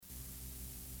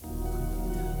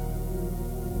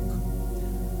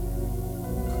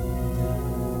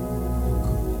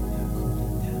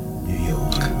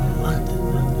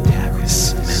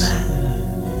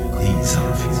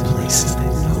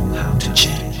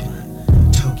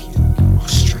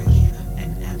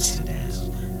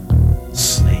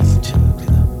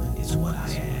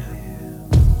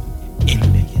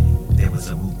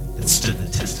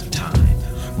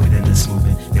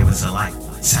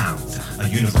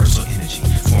universal energy,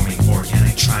 forming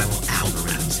organic tribal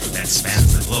algorithms that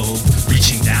spans the globe,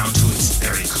 reaching down to its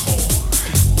very core.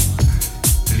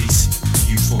 Releasing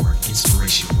euphoric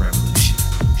inspirational revolution.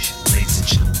 Ladies and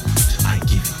gentlemen, I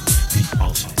give you the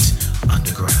ultimate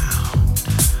underground.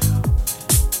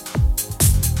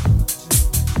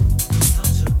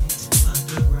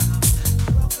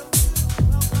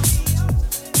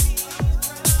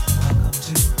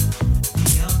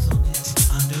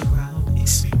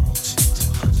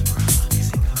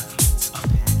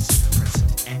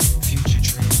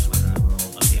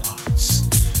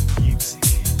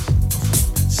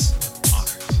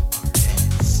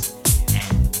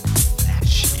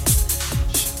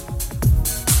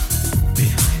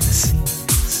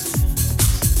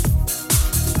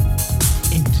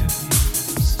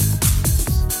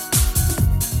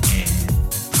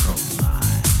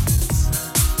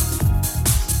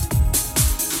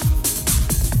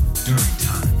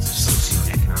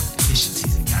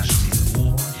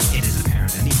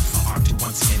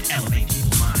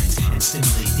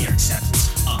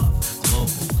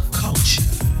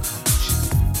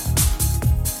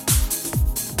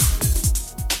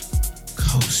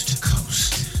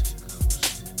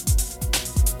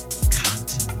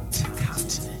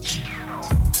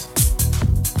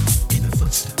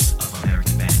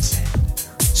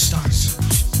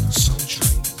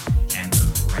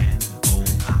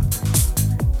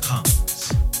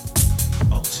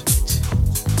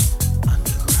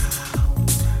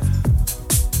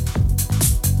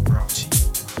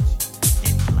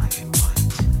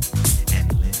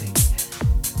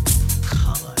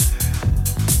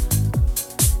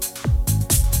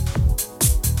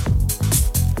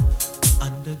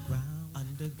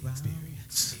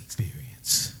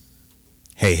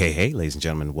 Hey, ladies and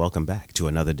gentlemen, welcome back to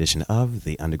another edition of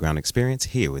The Underground Experience,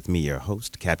 here with me, your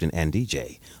host, Captain and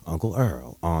DJ, Uncle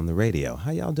Earl, on the radio.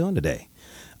 How y'all doing today?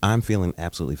 I'm feeling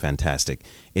absolutely fantastic.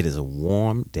 It is a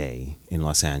warm day in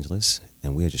Los Angeles,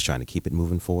 and we're just trying to keep it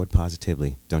moving forward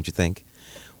positively, don't you think?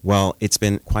 Well, it's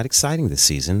been quite exciting this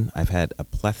season. I've had a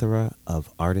plethora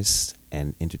of artists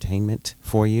and entertainment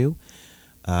for you.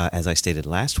 As I stated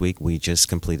last week, we just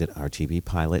completed our TV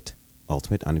pilot,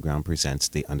 Ultimate Underground presents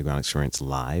the Underground Experience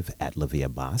live at La Villa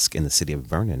Bosque in the city of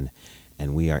Vernon,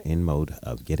 and we are in mode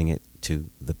of getting it to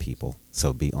the people,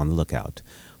 so be on the lookout.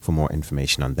 For more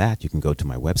information on that, you can go to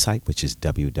my website, which is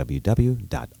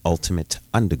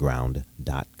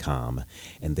www.ultimateunderground.com,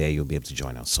 and there you'll be able to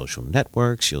join our social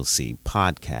networks. You'll see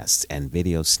podcasts and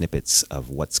video snippets of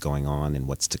what's going on and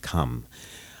what's to come.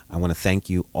 I want to thank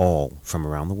you all from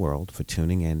around the world for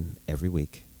tuning in every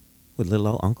week with little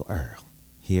old Uncle Earl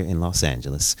here in Los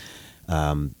Angeles.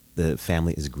 The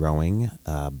family is growing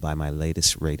by my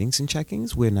latest ratings and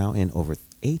checkings. We're now in over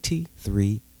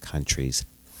 83 countries.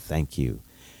 Thank you.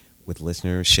 With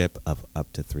listenership of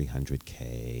up to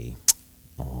 300K.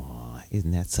 Aw,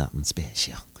 isn't that something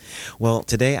special? Well,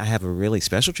 today I have a really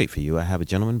special treat for you. I have a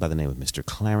gentleman by the name of Mr.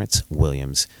 Clarence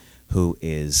Williams, who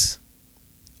is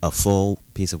a full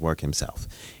piece of work himself.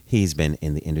 He's been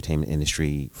in the entertainment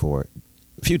industry for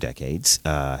a few decades.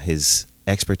 His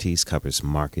expertise covers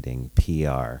marketing,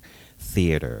 PR,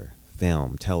 theater,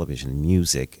 film, television,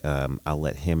 music. I'll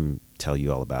let him tell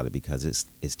you all about it because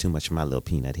it's too much for my little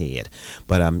peanut head.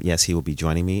 But yes, he will be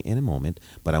joining me in a moment.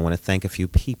 But I want to thank a few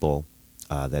people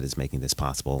that is making this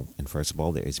possible. And first of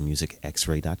all, there is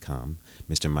musicxray.com.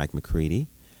 Mr. Mike McCready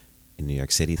in New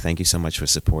York City, thank you so much for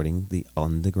supporting the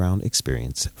Underground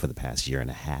Experience for the past year and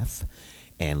a half,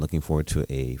 and looking forward to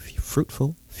a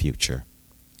fruitful future.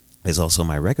 There's also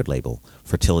my record label,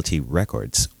 Fertility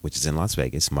Records, which is in Las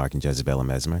Vegas, Mark and Jezebel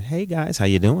Mesmer. Hey, guys, how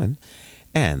you doing?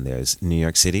 And there's New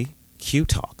York City, Q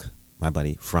Talk, my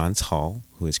buddy Franz Hall,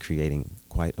 who is creating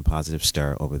quite a positive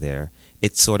stir over there.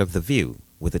 It's sort of The View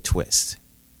with a twist.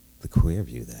 The queer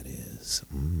view, that is.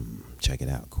 Check it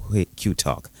out,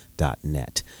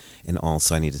 qtalk.net. And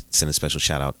also I need to send a special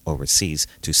shout-out overseas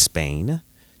to Spain,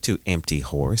 to Empty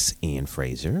Horse, Ian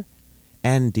Fraser,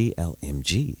 and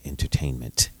DLMG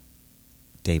Entertainment,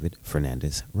 David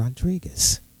Fernandez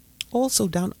Rodriguez. Also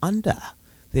down under,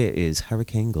 there is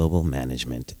Hurricane Global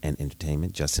Management and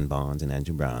Entertainment, Justin Bonds and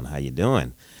Andrew Brown. How you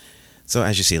doing? So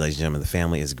as you see, ladies and gentlemen, the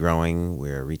family is growing.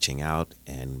 We're reaching out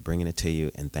and bringing it to you.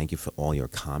 And thank you for all your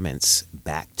comments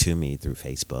back to me through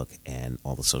Facebook and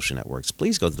all the social networks.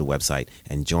 Please go to the website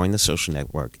and join the social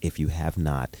network if you have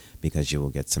not, because you will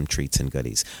get some treats and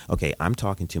goodies. Okay, I'm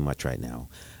talking too much right now.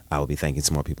 I will be thanking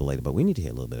some more people later, but we need to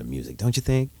hear a little bit of music, don't you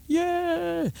think?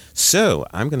 Yeah! So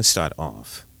I'm going to start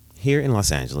off here in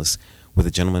Los Angeles with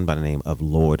a gentleman by the name of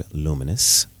Lord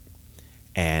Luminous.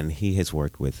 And he has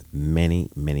worked with many,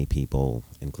 many people,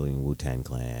 including Wu-Tang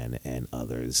Clan and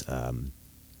others.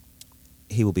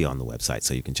 He will be on the website,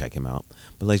 so you can check him out.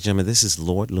 But ladies and gentlemen, this is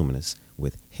Lord Luminous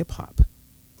with Hip Hop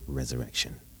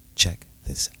Resurrection. Check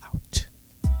this out.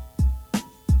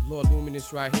 Lord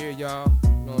Luminous right here, y'all. You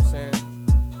know what I'm saying?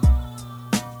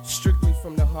 Strictly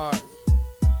from the heart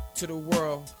to the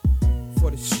world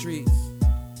for the streets.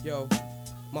 Yo,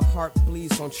 my heart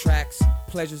bleeds on tracks,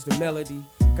 pleasures the melody.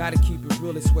 Gotta keep it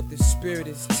real, it's what the spirit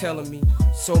is telling me.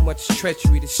 So much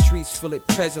treachery, the streets feel it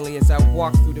presently as I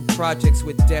walk through the projects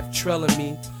with death trailing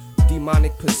me.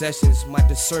 Demonic possessions, my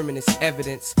discernment is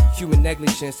evidence. Human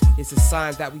negligence is a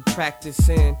sign that we practice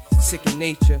in. Sick in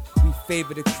nature, we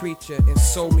favor the creature in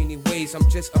so many ways. I'm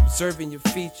just observing your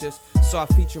features, so I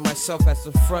feature myself as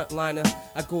a frontliner.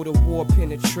 I go to war,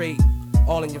 penetrate,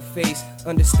 all in your face.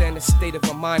 Understand the state of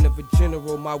a mind of a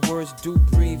general. My words do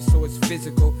breathe, so it's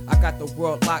physical. I got the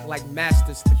world locked like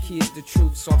masters. The key is the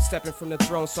truth, so I'm stepping from the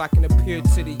throne so I can appear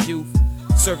to the youth.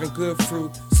 Serving good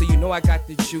fruit, so you know I got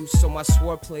the juice. So my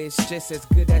swordplay is just as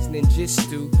good as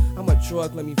ninjutsu. I'm a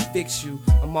drug, let me fix you.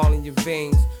 I'm all in your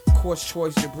veins. Course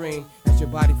choice you bring as your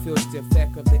body feels the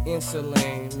effect of the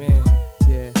insulin, man.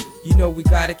 Yeah. You know we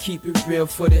gotta keep it real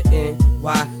for the end.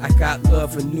 Why? I got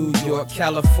love for New York,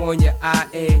 California,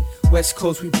 IA. West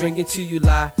Coast, we bring it to you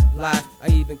live. I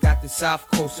even got the South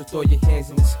Coast, so throw your hands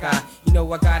in the sky. You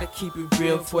know I gotta keep it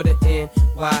real for the end.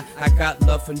 Why? I got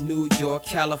love for New York,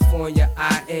 California,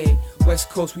 IA. West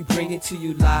Coast, we bring it to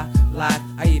you live.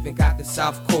 I even got the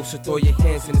South Coast, so throw your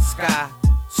hands in the sky.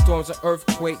 Storms of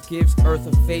earthquake gives earth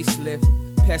a facelift.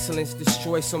 Pestilence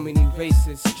destroys so many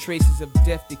races. Traces of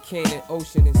death decaying in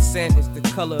ocean, and sand is the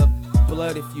color of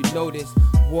blood if you notice.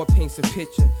 War paints a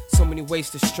picture, so many ways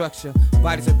to structure.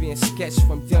 Bodies are being sketched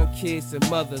from young kids and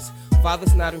mothers.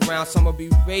 Father's not around, so I'ma be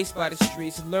raised by the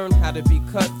streets. Learn how to be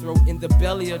cutthroat in the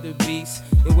belly of the beast.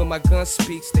 And when my gun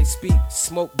speaks, they speak.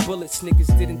 Smoke bullets,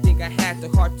 niggas didn't think I had the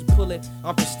heart to pull it.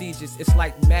 I'm prestigious, it's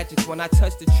like magic. When I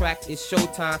touch the track, it's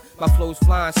showtime. My flow's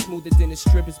flying smoother than the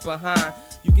strippers behind.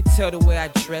 You can tell the way I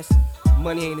dress,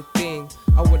 money ain't a thing.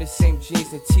 I wear the same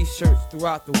jeans and t-shirts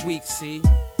throughout the week, see?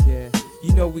 Yeah.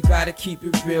 You know we gotta keep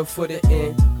it real for the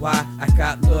end. Why? I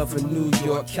got love for New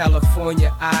York,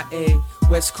 California, IA.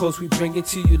 West Coast, we bring it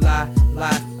to you live.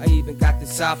 I even got the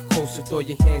South Coast, so throw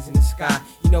your hands in the sky.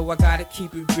 You know I gotta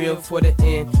keep it real for the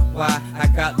end. Why? I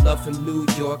got love for New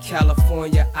York,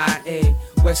 California, IA.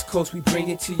 West Coast, we bring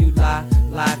it to you live.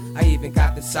 I even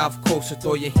got the South Coast, so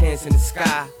throw your hands in the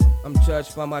sky. I'm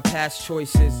judged by my past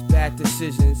choices, bad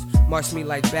decisions, marks me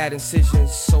like bad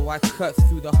incisions, so I cut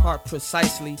through the heart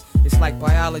precisely. It's like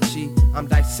biology, I'm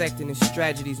dissecting its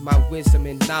tragedies, my wisdom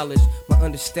and knowledge, my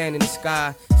understanding is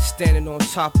God, standing on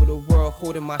top of the world,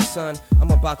 holding my son.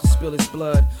 I'm about to spill his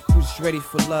blood, who's ready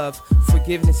for love?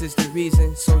 Forgiveness is the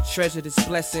reason, so treasure this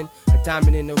blessing, a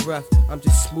diamond in the rough, I'm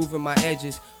just smoothing my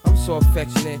edges. I'm so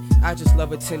affectionate, I just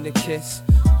love a tender kiss.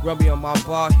 Rub me on my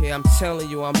ball here, I'm telling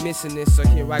you I'm missing this, so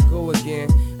here I go again.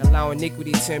 Allow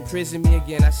iniquity to imprison me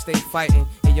again, I stay fighting.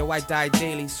 And yo, I die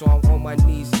daily, so I'm on my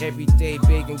knees every day,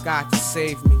 begging God to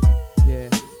save me. Yeah.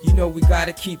 You know we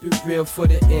gotta keep it real for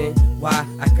the end. Why?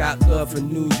 I got love for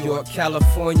New York,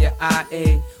 California,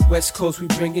 IA. West Coast, we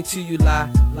bring it to you live.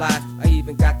 I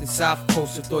even got the South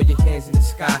Coast, so throw your hands in the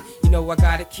sky. You know I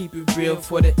gotta keep it real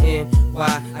for the end.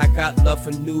 Why? I got love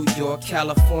for New York,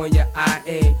 California,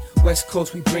 IA. West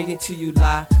Coast, we bring it to you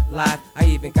live. I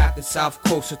even got the South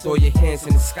Coast, so throw your hands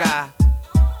in the sky.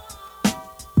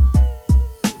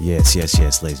 Yes,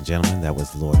 ladies and gentlemen, that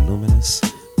was Lord Luminous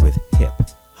with Hip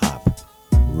Hop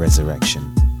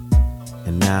Resurrection.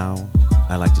 And now,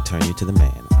 I'd like to turn you to the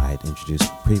man I had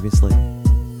introduced previously,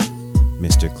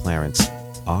 Mr. Clarence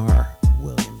R.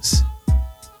 Williams.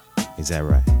 Is that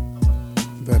right?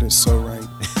 That is so right.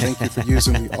 Thank you for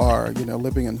using the R. You know,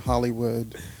 living in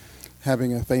Hollywood,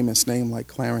 having a famous name like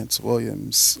Clarence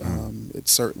Williams, it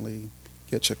certainly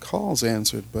gets your calls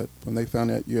answered, but when they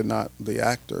found out you're not the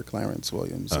actor Clarence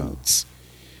Williams, and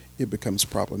it becomes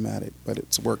problematic. But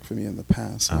it's worked for me in the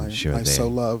past. I'm sure I so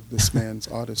love this man's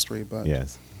artistry, but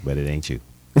yes, but it ain't you.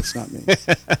 It's not me.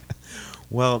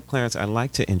 Well, Clarence, I'd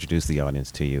like to introduce the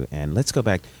audience to you, and let's go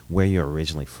back where you're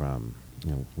originally from.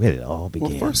 You know, where did it all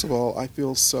begin? Well, first of all, I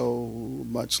feel so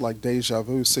much like deja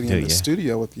vu sitting in the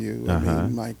studio with you. I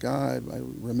mean, my God, I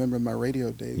remember my radio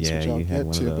days, which I'll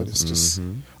get to, but it's just,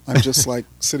 I'm just like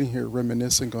sitting here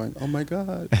reminiscing, going, oh my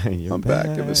God, I'm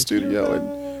back in the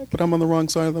studio, but I'm on the wrong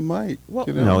side of the mic. Well,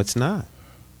 you know? No, it's not.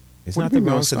 It's not the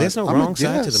wrong side. There's no wrong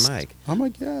side to the mic. I'm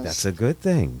a guest. That's a good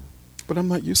thing. But I'm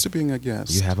not used to being a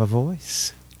guest. You have a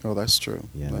voice. Oh, that's true.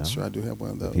 You that's know? true. I do have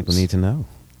one of those. People need to know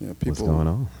people, what's going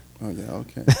on. Oh yeah,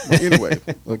 okay. Well, anyway,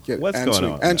 What's going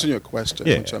on answering now? your question,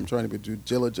 Yeah. which I'm trying to be due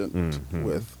diligent Mhm.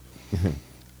 with.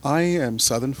 I am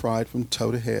Southern fried from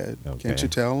toe to head. Okay. Can't you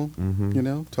tell? Mhm. You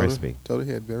know, Crispy. toe to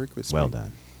head, very crispy. Well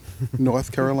done.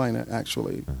 North Carolina,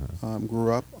 actually. Uh-huh.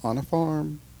 Grew up on a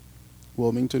farm,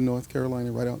 Wilmington, North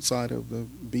Carolina, right outside of the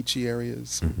beachy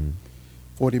areas. Mhm.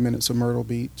 40 minutes of Myrtle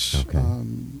Beach. Okay.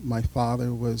 My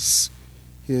father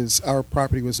our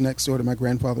property was next door to my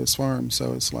grandfather's farm,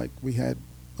 so it's like we had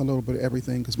a little bit of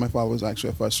everything because my father was actually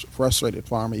a frustrated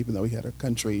farmer, even though he had a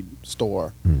country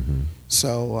store. Mhm.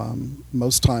 So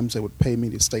most times they would pay me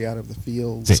to stay out of the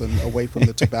fields and away from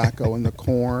the tobacco and the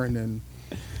corn, and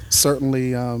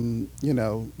certainly,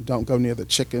 don't go near the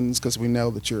chickens because we know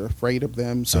that you're afraid of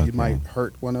them, so you Okay. might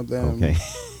hurt one of them. Okay.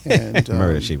 And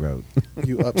Murder, she wrote.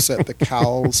 you upset the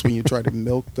cows when you try to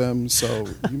milk them, so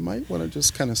you might want to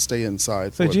just kind of stay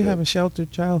inside. So for did you bit. have a sheltered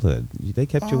childhood? They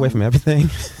kept you away from everything?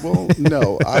 Well,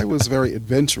 no, I was very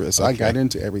adventurous. I Okay. got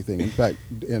into everything. In fact,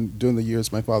 during the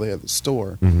years my father had the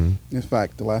store, Mhm. in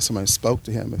fact, the last time I spoke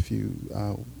to him a few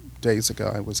days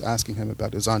ago, I was asking him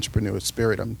about his entrepreneur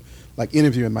spirit. I'm like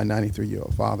interviewing my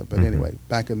 93-year-old father. But Mhm. anyway,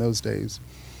 back in those days,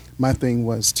 my thing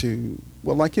was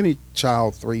like any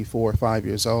child, 3, 4, 5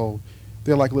 years old,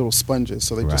 they're like little sponges.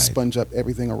 So they just Right. sponge up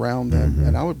everything around them. Mhm.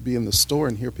 And I would be in the store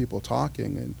and hear people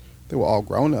talking, and they were all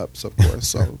grown-ups, of course.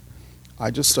 So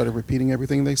I just started repeating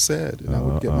everything they said, and I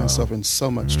would get myself in so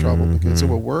much trouble because there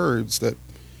Mhm. were words that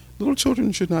little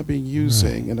children should not be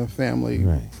using in a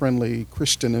family-friendly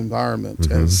Christian environment,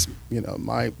 Mhm. as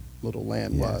my little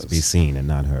land Yes, was. be seen and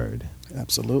not heard.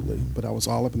 Absolutely, but I was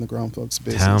all up in the grown folks'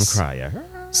 business. Town crier.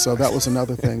 So that was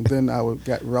another thing. Then I would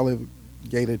get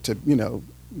relegated to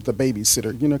the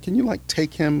babysitter. Can you like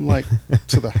take him like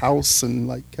to the house and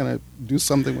like kind of do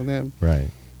something with him? Right.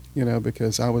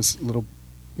 Because I was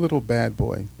little bad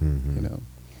boy. Mhm.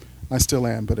 I still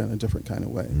am, but in a different kind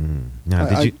of way. Mm. Now,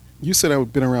 did you? You said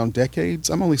I've been around decades.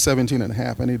 I'm only 17 and a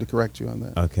half. I need to correct you on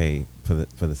that. Okay, for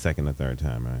the second or third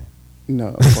time, right?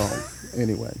 No, well,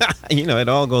 anyway. It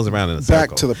all goes around in a Back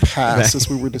circle. to the past, as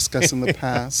we were discussing the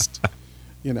past.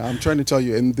 I'm trying to tell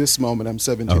you, in this moment, I'm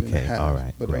 17 and a Okay, half. all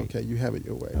right, But great. okay, you have it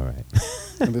your way. All right.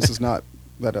 And this is not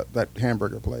that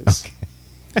hamburger place.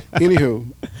 Anywho,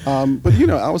 but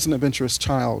I was an adventurous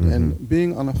child, and Mhm.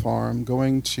 being on a farm,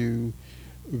 going to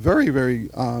very, very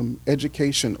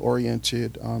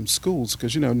education-oriented schools,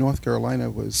 because North Carolina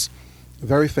was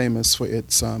very famous for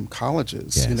its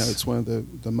colleges. Yes. It's one of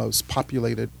the most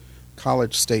populated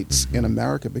college states in Mhm.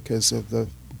 America because of the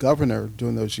governor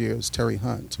during those years, Terry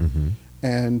Hunt. Mhm.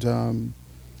 And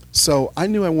so I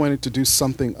knew I wanted to do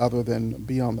something other than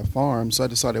be on the farm, so I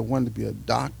decided I wanted to be a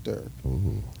doctor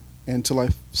Ooh. until I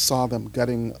saw them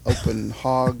gutting open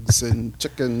hogs and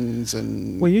chickens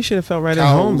and Well, you should have felt right at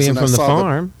cows, home being and I from the saw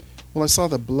farm. I saw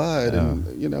the blood, Oh.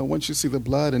 and once you see the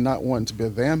blood and not wanting to be a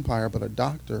vampire but a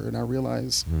doctor, and I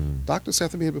realized doctors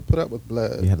have to be able to put up with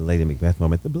blood. You had the Lady Macbeth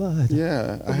moment. The blood.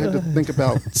 Yeah, The I had to blood. think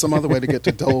about some other way to get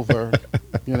to Dover,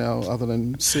 other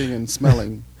than seeing and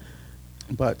smelling.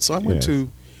 But so I went Yes.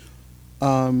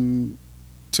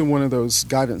 to one of those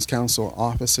guidance council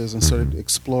offices and started Mhm.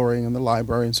 exploring in the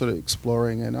library and started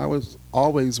exploring, and I was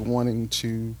always wanting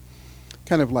to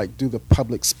kind of like do the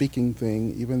public speaking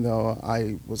thing, even though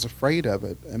I was afraid of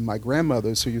it. And my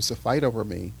grandmothers, who used to fight over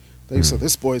me, they said,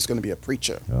 "This boy is going to be a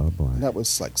preacher." Oh boy. And that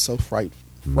was like so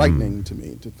frightening to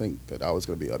me, to think that I was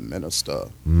going to be a minister.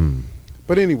 Mm.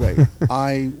 But anyway,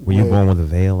 Were you born with a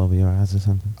veil over your eyes or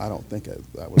something? I don't think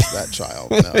I was that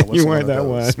child. No, I wasn't You weren't one of that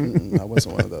those. one. I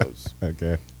wasn't one of those.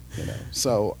 Okay.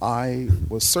 So I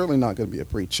was certainly not going to be a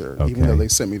preacher, even Okay. though they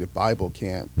sent me to Bible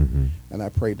camp. Mhm. And I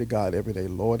prayed to God every day,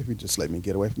 Lord, if you just let me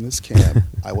get away from this camp,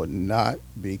 I would not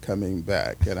be coming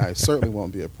back. And I certainly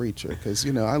won't be a preacher because,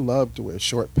 I love to wear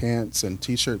short pants and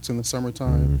T-shirts in the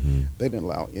summertime. Mhm. They didn't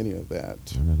allow any of that.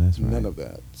 No, that's right. None of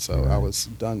that. So Right. I was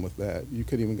done with that. You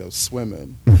couldn't even go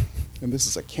swimming. And this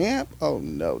is a camp? Oh,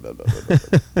 no.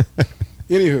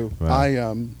 Anywho, Right.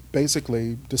 I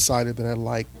basically decided that I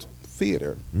liked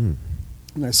theater. Mm.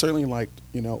 And I certainly liked,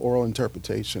 oral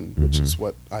interpretation, which Mhm. is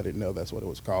what I didn't know that's what it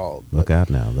was called. Look But out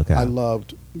now. Look out. I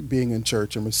loved being in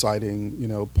church and reciting,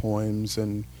 poems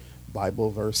and Bible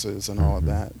verses and all of Mhm.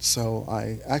 that. So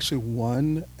I actually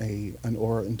won an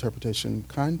oral interpretation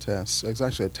contest. It was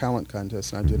actually a talent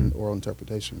contest, and I did an Mhm. oral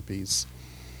interpretation piece.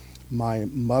 My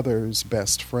mother's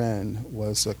best friend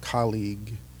was a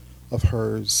colleague of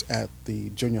hers at the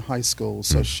junior high school.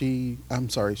 So she was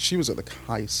at the she was at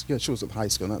the high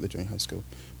school, not the junior high school.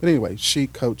 But anyway, she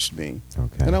coached me,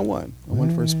 Okay. and I won. I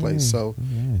won first place. So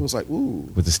Yeah. it was like, ooh.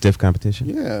 Was it stiff competition?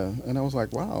 Yeah, and I was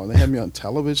like, wow. And they had me on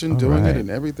television All doing right. it and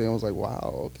everything. I was like,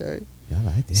 wow, okay. Yeah, I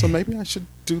like that. So maybe I should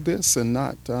do this and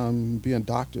not be a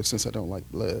doctor since I don't like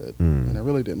blood. Mm. And I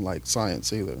really didn't like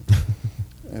science either.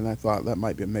 And I thought that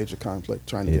might be a major conflict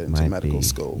trying to It get into might medical be.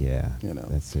 school. Yeah, You know.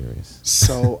 that's serious.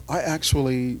 So I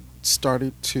actually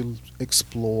started to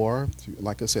explore,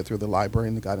 like I said, through the library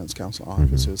and the guidance counselor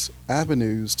offices,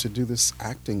 avenues to do this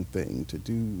acting thing, to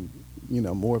do,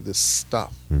 more of this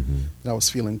stuff Mm-hmm. that I was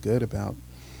feeling good about.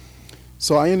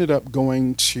 So I ended up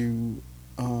going to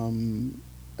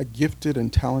a gifted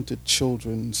and talented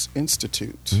children's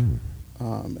institute,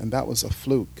 and that was a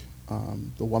fluke.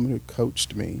 The woman who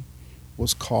coached me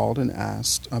was called and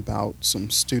asked about some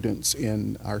students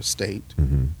in our state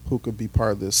Mm-hmm. who could be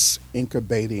part of this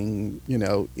incubating,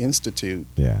 institute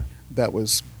Yeah. that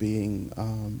was being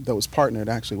that was partnered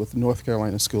actually with the North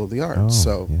Carolina School of the Arts. Oh,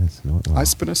 So yes. No, wow. I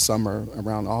spent a summer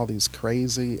around all these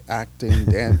crazy acting,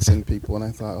 dancing people, and I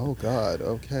thought, oh God,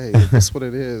 okay, that's what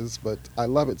it is. But I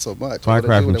love it so much. Far I wanna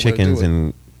cry do from it, I wanna chickens do it.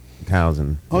 and cows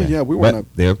and. Oh, yeah, we were But in a-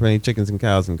 there are plenty of chickens and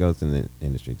cows and goats in the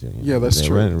industry too. Yeah, that's They're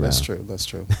true. running That's around. true. That's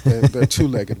true. They're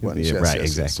two-legged ones. Yeah, Yes, right,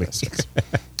 yes, exactly. Yes, yes,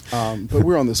 yes. But we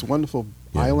were on this wonderful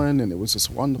Yeah. island, and it was just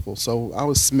wonderful. So I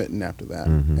was smitten after that,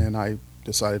 Mhm. and I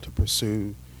decided to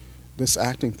pursue this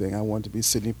acting thing. I wanted to be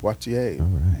Sidney Poitier. All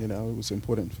right. It was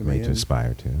important for Way me. to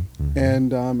aspire to. Mhm.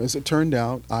 And as it turned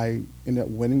out, I ended up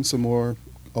winning some more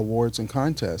awards and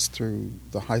contests through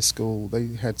the high school.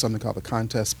 They had something called the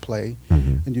contest play,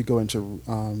 Mhm. and you go into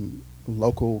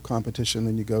local competition,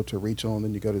 then you go to regional, and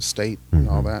then you go to state and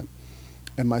all Mhm. that.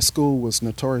 And my school was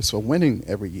notorious for winning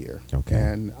every year. Okay.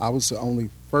 And I was the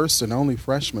first and only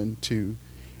freshman to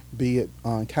be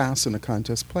cast in a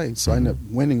contest play. So I ended up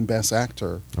winning Best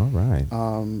Actor All right.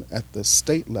 at the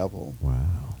state level.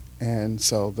 Wow. And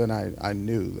so then I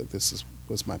knew that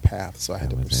was my path, so I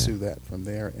had That to was pursue it. that from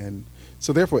there. And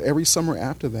so therefore, every summer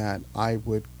after that, I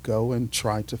would go and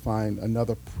try to find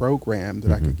another program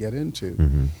that I could Mhm. get into.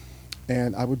 Mhm.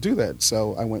 And I would do that.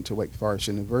 So I went to Wake Forest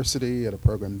University at a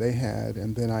program they had,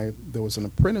 and then there was an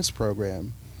apprentice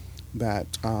program that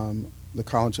the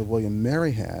College of William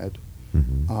Mary had.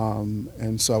 Mhm.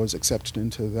 And so I was accepted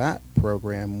into that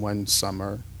program one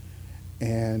summer.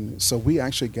 And so we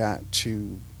actually got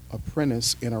to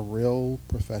apprentice in a real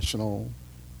professional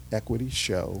equity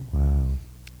show. Wow.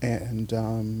 And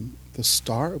the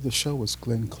star of the show was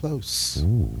Glenn Close.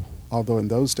 Ooh. Although in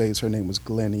those days her name was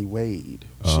Glennie Wade.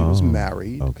 She was Oh,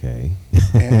 married. Okay.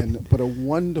 But a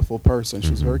wonderful person.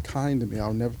 She was Mhm. very kind to me.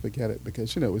 I'll never forget it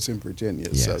because it was in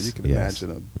Virginia, so Yes, you can yes.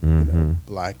 imagine a Mhm.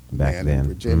 black Back man then. in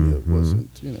Virginia Mhm. wasn't.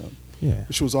 Yeah.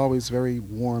 She was always very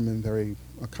warm and very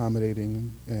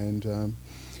accommodating, and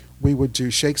we would do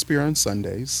Shakespeare on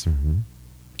Sundays, Mhm.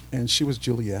 and she was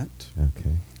Juliet.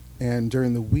 Okay. And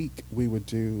during the week we would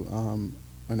do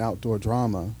an outdoor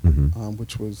drama, Mhm.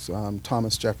 which was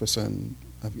Thomas Jefferson.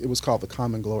 It was called The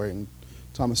Common Glory, and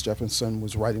Thomas Jefferson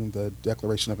was writing the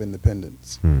Declaration of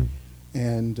Independence. Hmm.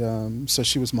 And so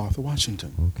she was Martha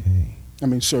Washington. Okay. I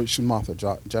mean, she was Martha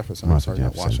Jefferson. I'm Martha sorry,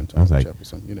 Jefferson. not Washington. I was like-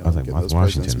 Jefferson. I was like, get Martha those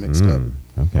presidents Washington.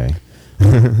 mixed Okay.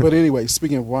 up. But anyway,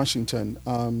 speaking of Washington,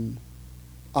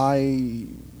 I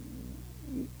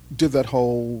did that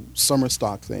whole summer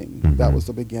stock thing. Mhm. That was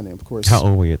the beginning, of course. How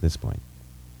old were you at this point?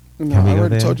 No, Can we I go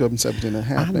already there? told you I'm 17 and a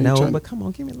half. I Now you're know, trying- but come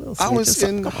on, give me a little. I snitch was or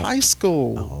something. in Come on. high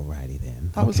school. Alrighty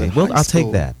then. I was okay. in Well, high I'll take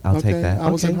school. that. I'll take Okay, that.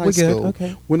 I was okay, in high we're good. school.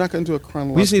 Okay. We're not going to do a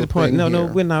chronological We just need a point. thing No,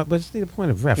 here. we're not. But just need a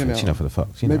point of reference, for the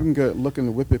folks. Maybe we can go look in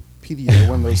the Wikipedia,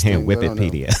 one of those things. I don't know.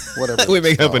 Wikipedia. Whatever. we it's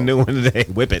make up a called. new one today.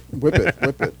 Whip it. Whip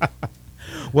it.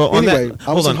 Well, on Anyway, that,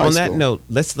 I was hold on. in high On that school. note,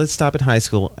 let's stop at high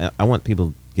school. I want people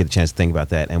to get a chance to think about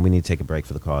that, and we need to take a break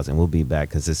for the cause, and we'll be back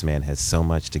because this man has so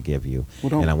much to give you,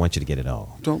 Well, and I want you to get it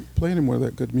all. Don't play any more of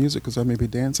that good music because I may be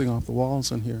dancing off the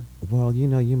walls in here. Well, you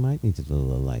might need to do a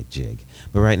little light jig,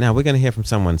 but right now we're going to hear from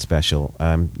someone special.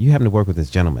 You happen to work with this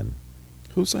gentleman,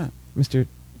 Who's that? Mr.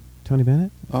 Tony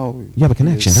Bennett. Oh, You have a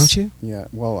connection, he is- don't you? Yeah.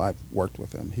 Well, I've worked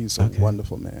with him. He's a Okay.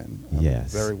 wonderful man.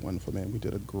 Yes. Very wonderful man. We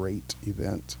did a great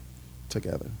event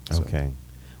together. So. Okay.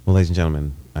 Well, ladies and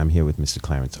gentlemen, I'm here with Mr.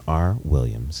 Clarence R.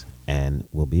 Williams, and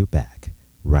we'll be back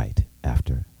right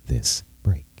after this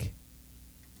break.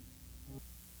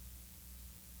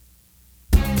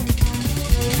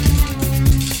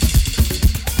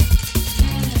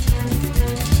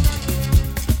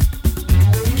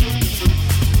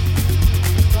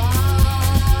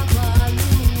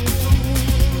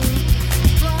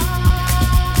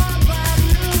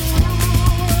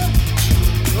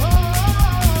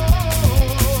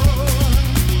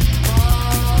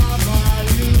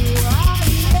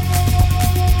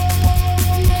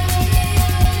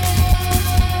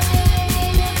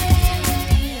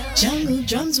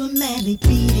 gladly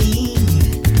beating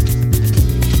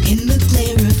in the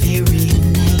glare of fairy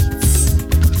lights,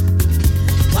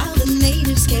 while the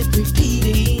natives kept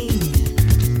repeating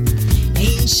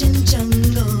ancient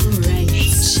jungle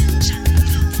rites.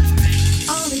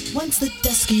 All at once the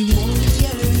dusky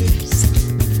warriors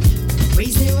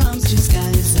raised their arms to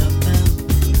skies above,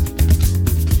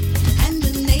 and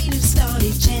the natives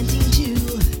started chanting to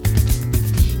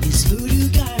his voodoo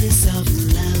goddess of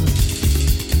love.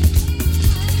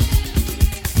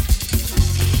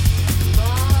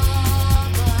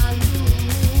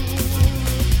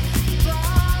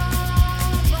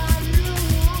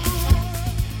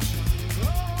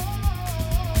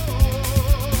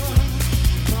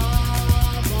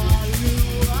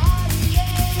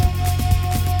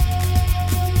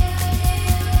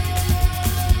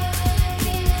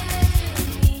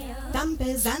 Están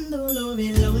pesando lo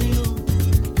velorio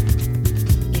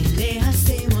que le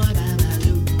hacemos a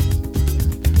Babalú.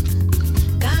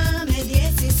 Dame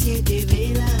 17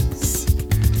 velas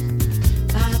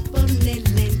pa'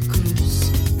 ponerle en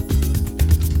cruz.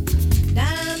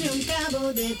 Dame un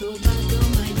cabo de tobaco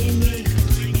mayenne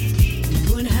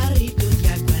y un jarrito de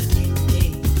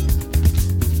aguardiente.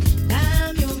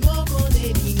 Dame un poco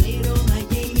de dinero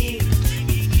mayenne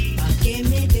pa' que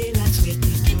me dé la suerte.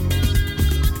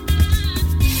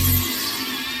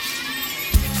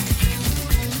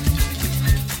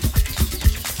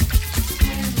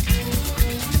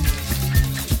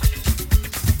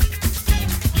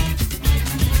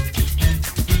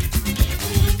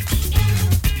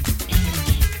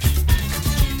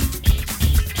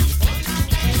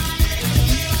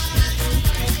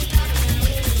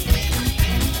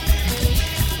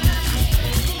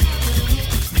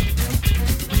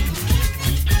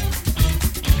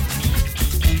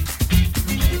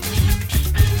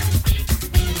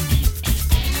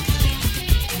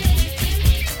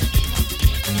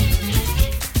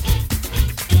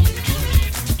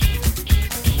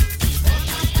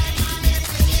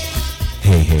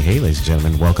 Hey, ladies and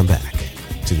gentlemen, welcome back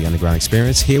to the Underground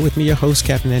Experience. Here with me, your host,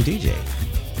 Captain and DJ,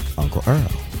 Uncle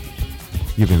Earl.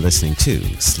 You've been listening to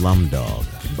Slumdog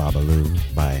Babaloo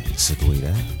by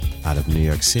Seguida out of New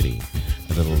York City,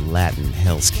 a little Latin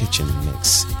Hell's Kitchen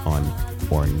mix on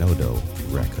Ornodo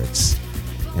Records.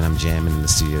 And I'm jamming in the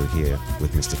studio here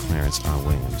with Mr. Clarence R.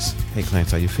 Williams. Hey,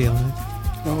 Clarence, how you feeling it?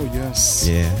 Oh, yes.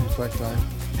 Yeah. In fact, I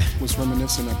was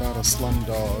reminiscing about a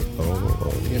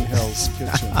slumdog in Hell's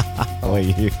Kitchen. How are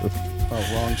you?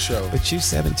 Oh, wrong show. But you're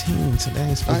 17, so that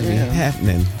ain't supposed I to be am.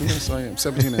 happening. Yes, I am.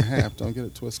 17 and a half. Don't get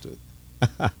it twisted.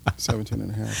 17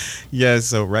 and a half. Yeah,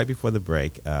 so right before the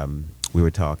break, we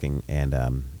were talking,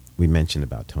 and we mentioned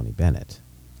about Tony Bennett.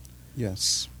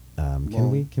 Yes.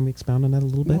 Can we expound on that a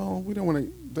little bit? Well, we don't want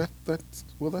to.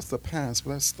 That's the past,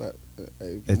 but that's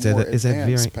Is more that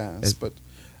very past. But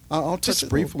I'll touch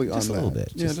briefly on that. Just a little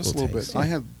bit. Yeah, just a little bit. taste, yeah. I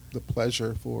had the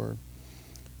pleasure for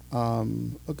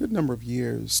a good number of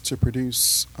years to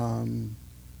produce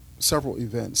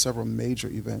several major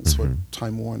events for Mhm.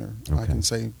 Time Warner. I Okay. can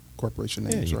say corporation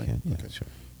Yeah, names, you right? can. Yeah, okay. sure.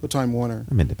 For Time Warner.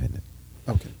 I'm independent.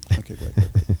 Okay, great.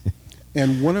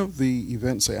 And one of the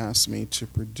events they asked me to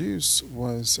produce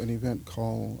was an event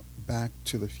called Back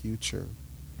to the Future.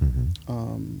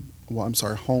 Mm-hmm. I'm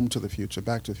sorry, Home to the Future.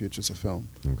 Back to the Future is a film.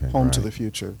 Okay, Home to right. the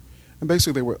Future. And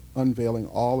basically they were unveiling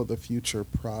all of the future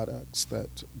products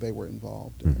that they were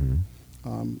involved in.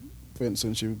 Mm-hmm. For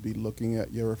instance, you would be looking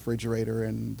at your refrigerator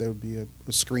and there would be a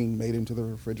screen made into the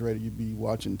refrigerator. You'd be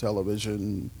watching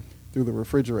television through the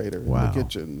refrigerator Wow. in the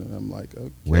kitchen. And I'm like,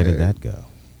 okay. Where did that go?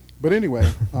 But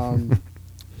anyway,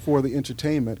 for the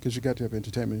entertainment, because you got to have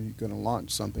entertainment, you're going to launch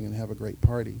something and have a great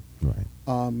party. Right.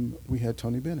 We had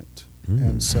Tony Bennett. Mm.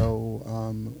 And so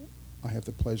I have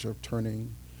the pleasure of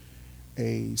turning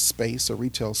a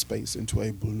retail space, into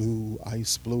a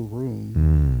ice blue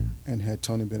room, and had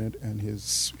Tony Bennett and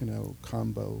his,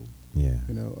 combo, Yeah.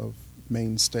 of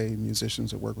mainstay musicians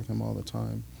that work with him all the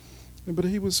time. But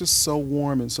he was just so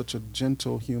warm and such a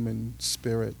gentle human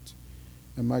spirit.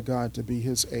 And my God, to be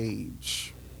his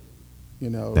age, That he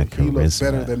looked charisma.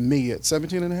 better than me at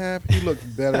 17 and a half. He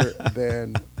looked better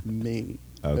than me.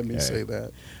 Let me Okay. say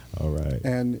that. All right.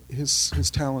 And his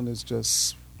talent is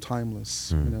just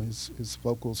timeless. Mm. His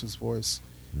vocals, his voice,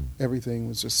 Mm. everything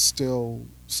was just still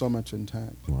so much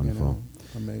intact. Wonderful.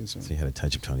 Amazing. So you had a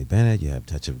touch of Tony Bennett. You have a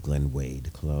touch of Glenn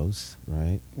Wade close,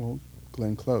 right? Well,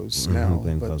 Glenn Close Mhm, now,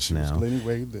 Glenn but Close she was now. Glennie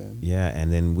Wade then. Yeah,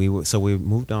 and then we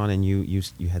moved on, and you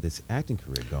had this acting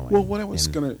career going. Well, what I was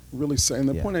and- going to really say, and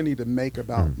the Yeah. point I need to make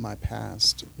about Mm. my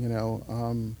past,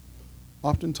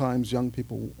 oftentimes young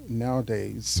people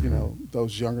nowadays, Mhm.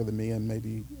 those younger than me and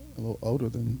maybe a little older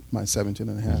than my 17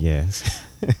 and a half. Yes.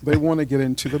 They want to get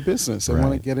into the business. They want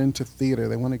to Right. get into theater.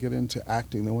 They want to get into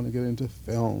acting. They want to get into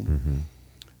film. Mm-hmm.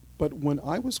 But when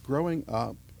I was growing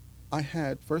up, I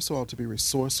had, first of all, to be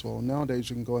resourceful. Nowadays,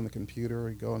 you can go on the computer,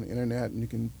 you go on the internet, and you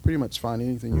can pretty much find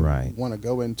anything you Right. want to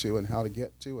go into and how to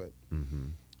get to it. Mm-hmm.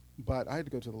 But I had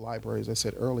to go to the library, as I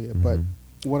said earlier. Mhm. But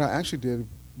what I actually did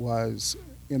was,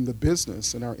 in the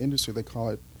business, in our industry, they call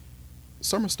it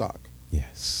summer stock.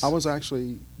 Yes. I was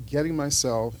actually getting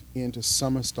myself into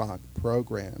summer stock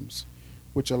programs,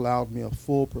 which allowed me a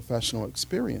full professional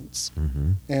experience.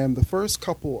 Mm-hmm. And the first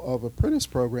couple of apprentice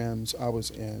programs I was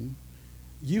in,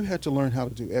 you had to learn how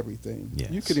to do everything.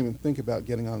 Yes. You couldn't even think about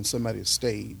getting on somebody's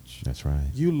stage. That's right.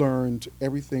 You learned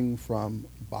everything from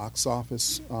box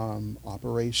office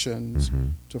operations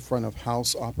Mhm. to front of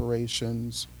house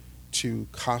operations to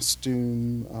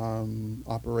costume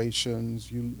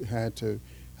operations. You had to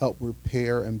help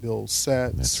repair and build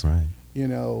sets. That's right. You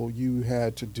know, you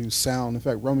had to do sound. In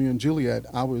fact, Romeo and Juliet,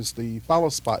 I was the follow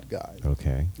spot guy.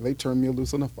 Okay. They turned me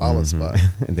loose on a follow Mhm. spot.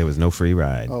 And there was no free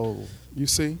ride. Oh, you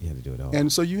see? You had to do it all.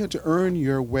 And so you had to earn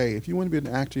your way. If you want to be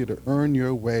an actor, you had to earn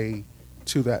your way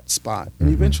to that spot. And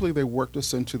Mhm. eventually they worked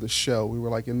us into the show. We were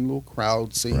like in little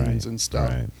crowd scenes Right, and stuff.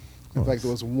 right. In fact,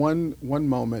 there was one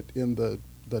moment in the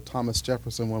Thomas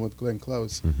Jefferson one with Glenn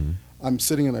Close. Mhm. I'm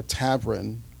sitting in a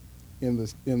tavern in the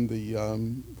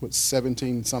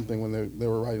 17 something when they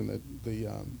were writing the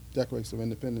Declaration of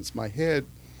Independence. My head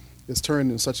is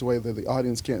turned in such a way that the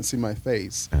audience can't see my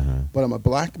face. Uh-huh. But I'm a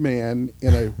black man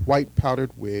in a white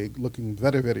powdered wig, looking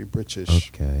very, very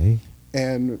British. Okay.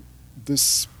 And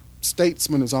this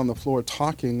statesman is on the floor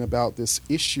talking about this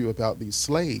issue about these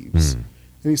slaves. Mm.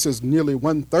 And he says, nearly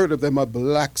 1/3 of them are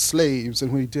black slaves.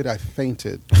 And when he did, I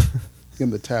fainted in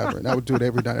the tavern. I would do it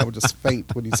every night. I would just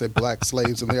faint when he said black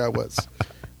slaves. And there I was,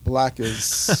 black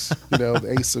as,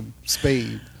 the ace of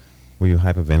spade. Were you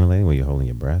hyperventilating? Were you holding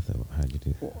your breath? Or how'd you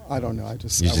do? Well, I don't know. I You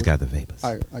just just got the vapors.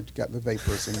 I got the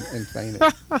vapors and fainted.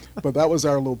 But that was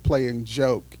our little playing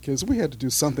joke because we had to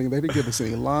do something. They didn't give us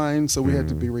any lines, so we had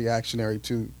to be reactionary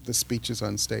to the speeches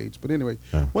on stage. But anyway,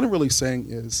 what I'm really saying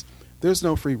is there's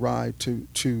no free ride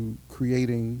to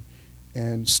creating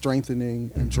and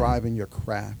strengthening and driving your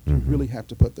craft. You really have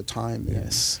to put the time in.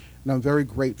 Yes. And I'm very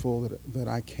grateful that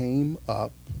I came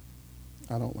up.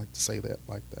 I don't like to say that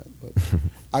like that, but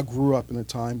I grew up in a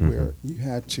time where you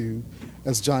had to,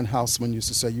 as John Houseman used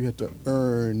to say, you had to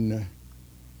earn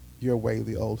your way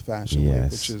the old-fashioned way,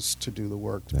 Yes. which is to do the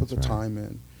work, to That's put the right. time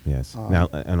in. Yes. Um, Now,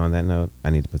 and on that note, I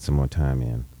need to put some more time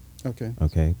in. Okay.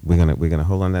 Okay, we're gonna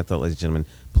hold on that thought, ladies and gentlemen.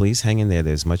 Please hang in there.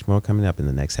 There's much more coming up in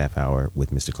the next half hour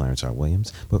with Mr. Clarence R.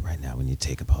 Williams. But right now, we need to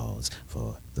take a pause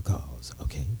for the cause.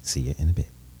 Okay, see you in a bit.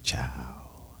 Ciao.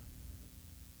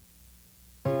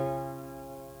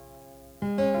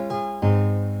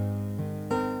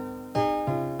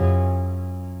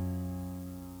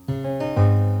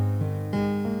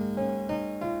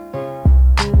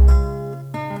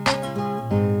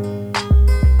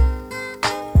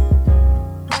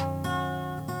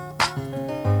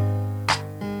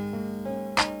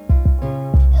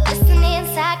 Listen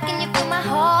inside, can you feel my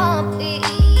heartbeat?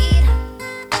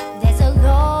 There's a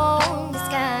lonely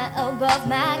sky above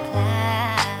my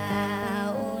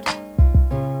cloud.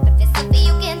 But there's something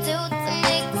you can do to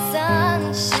make the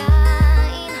sun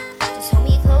shine. Just hold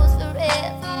me close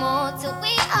forevermore till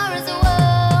we are as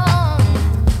one.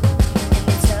 And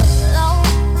it's a long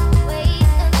wait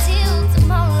until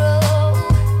tomorrow.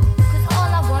 'Cause all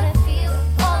I wanna feel,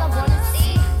 all I wanna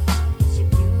see is your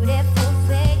beautiful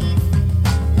face.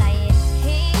 Lying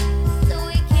here so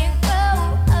we can grow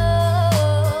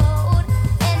old.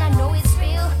 And I know it's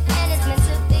real and it's meant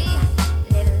to be.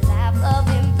 Live a life of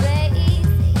embrace,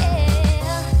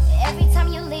 yeah. Every time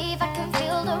you leave, I can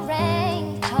feel the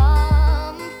rain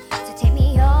come to take me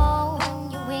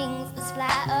on your wings, let's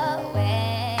fly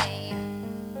away.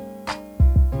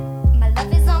 My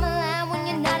love is on the line when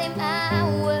you're not in my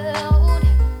world.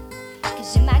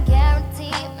 'Cause you're my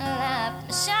guarantee, my life,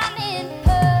 my shining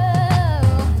pearl.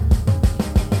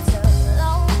 And it's a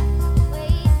long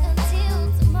wait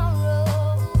until tomorrow.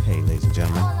 Hey, ladies and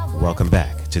gentlemen, welcome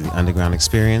back to the Underground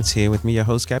Experience. Here with me, your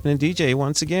host, Captain and DJ,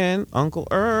 once again, Uncle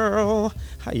Earl.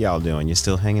 How y'all doing? You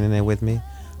still hanging in there with me?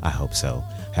 I hope so.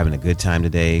 Having a good time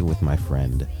today with my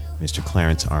friend, Mr.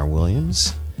 Clarence R.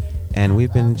 Williams. And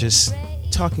we've been just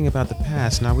talking about the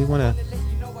past. Now we want to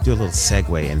do a little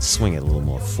segue and swing it a little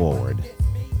more forward.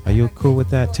 Are you cool with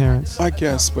that, Terrence? I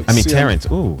guess, but I mean, see, Terrence.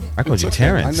 Ooh, I called It's you okay.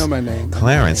 Terrence. I know my name.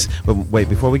 Clarence. But wait,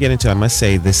 before we get into it, I must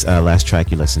say this last track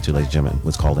you listened to, ladies and gentlemen,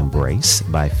 was called Embrace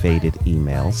by Faded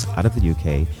Emails out of the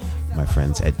UK, my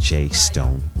friends at J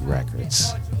Stone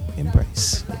Records.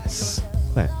 embrace. Yes.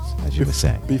 Clarence, as you were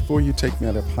saying. Before you take me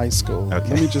out of high school, Okay.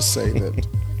 let me just say that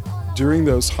during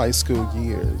those high school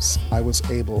years, I was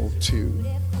able to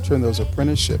turn those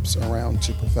apprenticeships around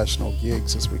to professional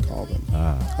gigs, as we call them.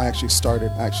 I actually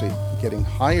started getting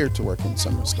hired to work in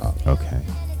summer stock. Okay.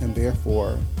 And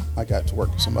therefore, I got to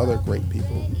work with some other great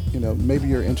people. You know, maybe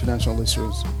your international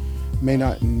listeners may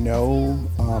not know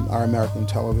our American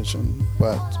television,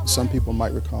 but some people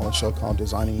might recall a show called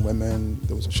Designing Women.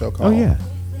 There was a show called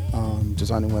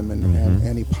Designing Women, and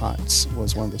Annie Potts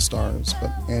was one of the stars.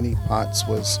 But Annie Potts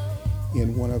was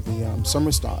in one of the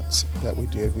summer stocks that we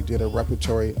did. We did a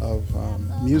repertory of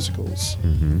musicals.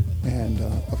 And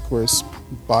of course,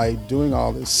 by doing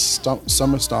all this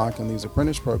summer stock and these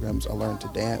apprentice programs, I learned to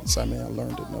dance. I mean, I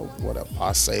learned to know what a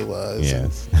passe was,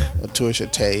 Yes. and a touche,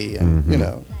 and you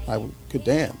know, I could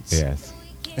dance. Yes.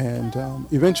 And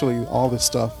eventually, all this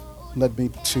stuff led me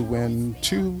to win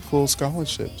 2 full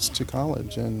scholarships to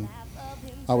college. And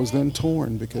I was then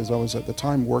torn because I was at the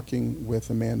time working with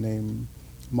a man named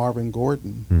Marvin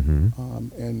Gordon.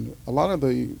 And a lot of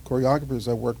the choreographers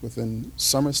I worked with in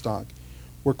summer stock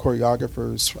were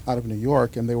choreographers out of New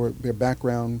York, and their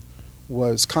background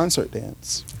was concert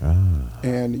dance.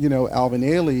 And, you know, Alvin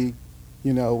Ailey,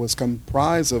 you know, was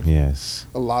comprised of Yes.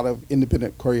 a lot of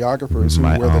independent choreographers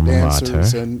My who were the alma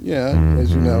dancers, mater. and as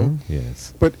you know.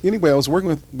 Yes. But anyway, I was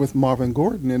working with Marvin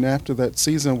Gordon, and after that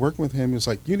season working with him, he was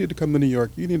like, "You need to come to New York.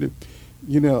 You need to,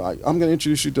 you know, I'm going to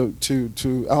introduce you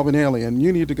to Alvin Ailey, and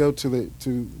you need to go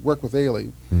to work with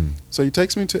Ailey." So he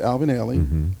takes me to Alvin Ailey,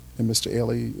 and Mr.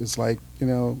 Ailey is like, you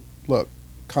know, look,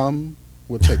 come,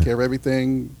 we'll take care of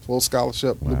everything, full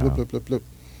scholarship, Wow. blah, blah, blah, blah.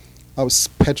 I was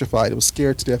petrified. I was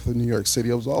scared to death of New York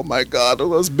City. I was, oh my God, all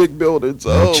those big buildings.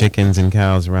 No Oh. chickens and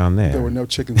cows around there. There were no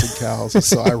chickens and cows.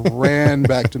 So I ran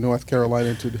back to North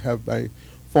Carolina to have my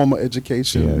formal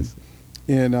education Yes.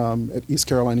 in at East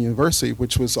Carolina University,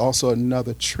 which was also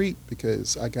another treat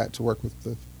because I got to work with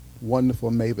the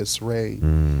wonderful Mavis Ray.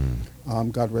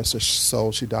 God rest her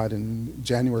soul. She died in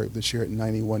January of this year at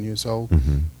 91 years old.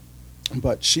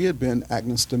 But she had been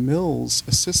Agnes DeMille's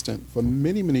assistant for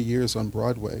many, many years on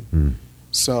Broadway.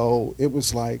 So it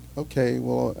was like, okay,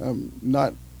 well, I'm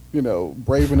not, you know,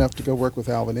 brave enough to go work with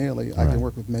Alvin Ailey. I Right. can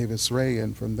work with Mavis Ray,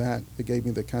 and from that, it gave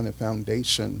me the kind of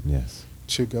foundation Yes.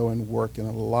 to go and work in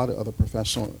a lot of other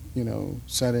professional, you know,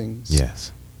 settings.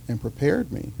 Yes. And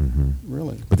prepared me,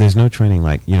 really. But there's no training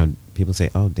like, you know, people say,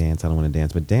 oh, dance, I don't want to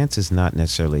dance. But dance is not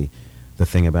necessarily the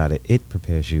thing about it. It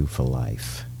prepares you for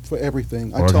life. For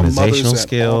everything. I tell Organizational mothers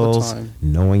that all the skills, time.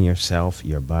 knowing yourself,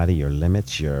 your body, your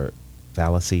limits, your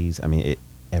fallacies. I mean,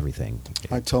 everything.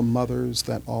 I tell mothers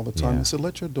that all the time. Yeah. I said,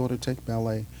 let your daughter take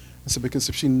ballet. I said, because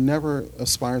if she never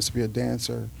aspires to be a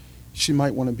dancer, she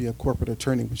might want to be a corporate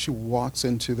attorney. When she walks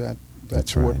into that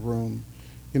That's right. boardroom,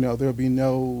 you know, there'll be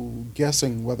no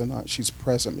guessing whether or not she's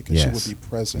present, because she Yes. will be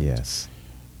present. Yes.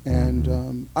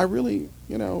 And I really,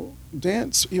 you know,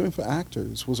 dance, even for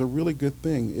actors, was a really good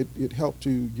thing. It helped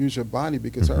you use your body,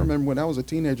 because I remember when I was a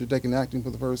teenager taking acting for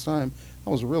the first time, I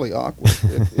was really awkward.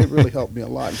 It really helped me a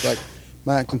lot. In fact,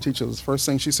 my acting teacher, the first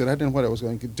thing she said, I didn't know what I was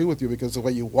going to do with you because the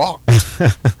way you walked,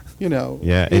 you know.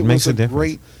 Yeah, it makes was a difference.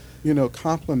 great, you know,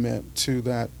 compliment to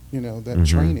that, you know, that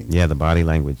training. Yeah, the body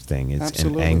language thing. It's and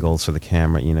Absolutely. angles for the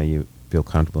camera. You know, you feel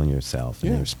comfortable in yourself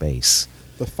and Yeah. your space.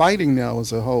 The fighting now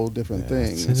is a whole different Yeah,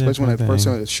 thing, it's a especially when I different first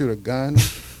thing. learned to shoot a gun.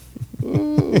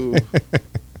 Ooh,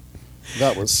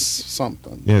 that was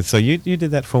something. Yeah, so you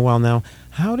did that for a while now.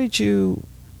 How did you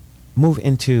move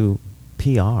into PR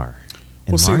and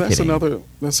Well, see, marketing?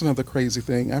 that's another crazy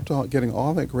thing. After getting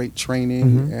all that great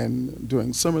training Mhm. and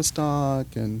doing summer stock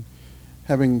and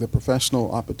having the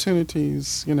professional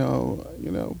opportunities, you know,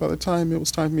 by the time it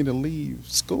was time for me to leave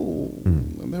school,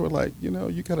 and they were like, you know,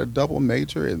 you got a double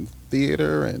major in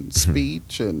theater and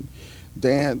speech and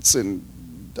dance, and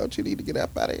don't you need to get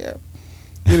up out of here?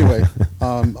 Anyway,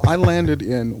 I landed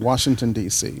in Washington,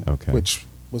 D.C., Okay. which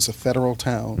was a federal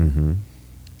town. Mm-hmm.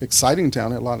 Exciting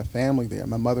town. I had a lot of family there.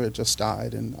 My mother had just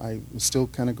died, and I was still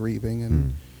kind of grieving.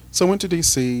 And so I went to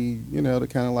D.C., you know, to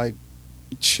kind of like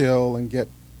chill and get,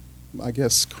 I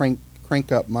guess, crank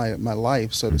up my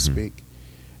life, so to speak.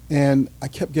 And I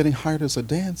kept getting hired as a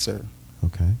dancer.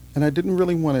 Okay. And I didn't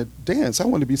really want to dance. I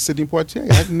wanted to be Sidney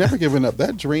Poitier. I'd never given up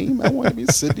that dream. I wanted to be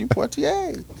Sidney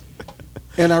Poitier.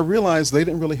 And I realized they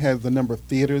didn't really have the number of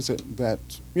theaters that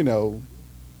you know,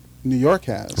 New York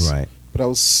has. Right. But I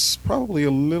was probably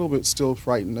a little bit still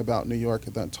frightened about New York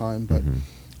at that time. But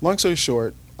long story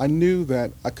short, I knew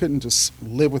that I couldn't just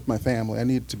live with my family. I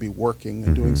needed to be working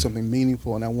and doing something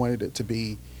meaningful, and I wanted it to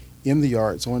be in the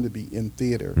arts. I wanted to be in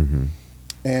theater.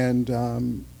 And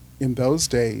in those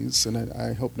days, and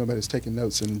I hope nobody's taking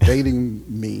notes and dating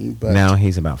me, but Now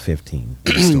he's about 15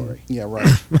 in the story. yeah,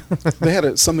 right. They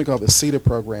had something called the CETA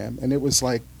program, and it was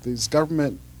like these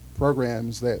government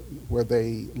programs where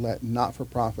they let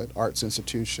not-for-profit arts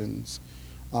institutions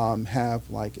have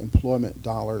like employment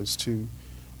dollars to.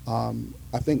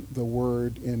 I think the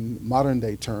word in modern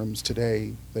day terms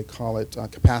today, they call it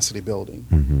capacity building.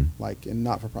 Mm-hmm. Like in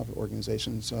not-for-profit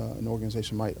organizations, an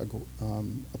organization might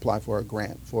apply for a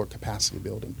grant for capacity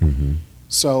building. Mm-hmm.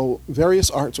 So various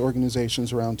arts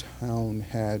organizations around town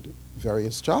had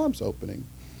various jobs opening.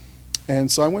 And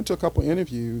so I went to a couple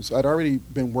interviews. I'd already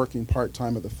been working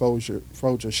part-time at the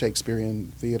Folger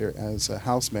Shakespearean Theater as a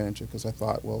house manager because I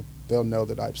thought, well, they'll know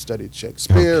that I've studied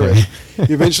Shakespeare. Okay. And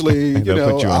eventually,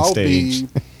 They'll put you on I'll stage.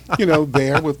 be,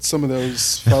 there with some of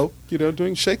those folk,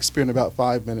 doing Shakespeare in about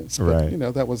 5 minutes. But,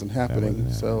 Right. that wasn't happening.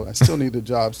 wasn't So I still need a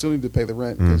job, still need to pay the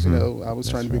rent because, Mhm. I was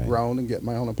That's trying to be right. grown and get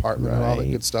my own apartment and all that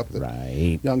Right. good stuff that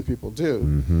Right. young people do.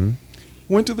 Mm-hmm.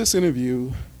 Went to this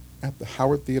interview at the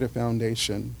Howard Theater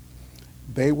Foundation.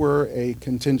 They were a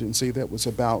contingency that was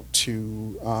about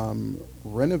to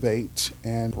renovate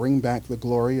and bring back the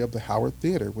glory of the Howard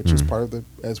Theater, which is part of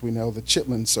as we know, the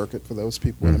Chitlin Circuit. For those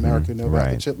people in America who know about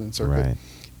the Right. Chitlin Circuit, Right.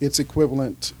 it's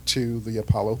equivalent to the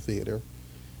Apollo Theater.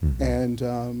 Mhm.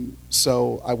 And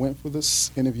so I went for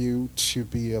this interview to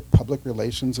be a public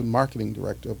relations and marketing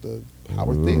director of the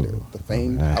Howard Ooh, Theater, the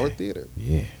famed alright. Howard Theater.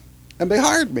 Yeah. And they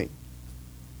hired me.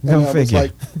 Go And I was figure.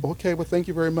 like, okay, well, thank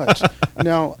you very much.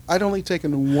 Now, I'd only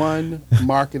taken one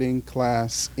marketing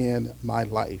class in my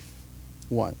life,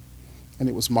 one. And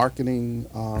it was marketing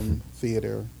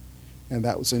theater, and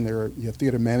that was in your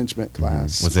theater management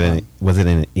class. Was it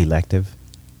an elective?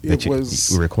 It that you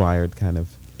was required, kind of.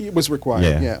 It was required,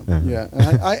 Yeah, yeah. uh-huh.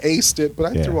 And I aced it, but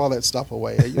I Yeah. threw all that stuff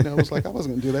away. It was like I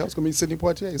wasn't going to do that. I was going to be Sidney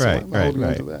Poitier, so Right, I'm right, holding on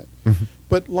right. to that.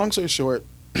 But long story short,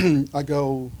 I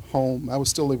go home. I was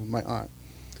still living with my aunt.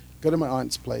 Go to my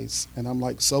aunt's place, and I'm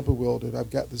like so bewildered. I've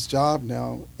got this job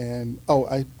now, and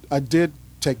I did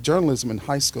take journalism in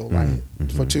high school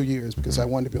for 2 years because I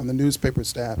wanted to be on the newspaper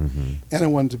staff, and I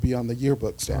wanted to be on the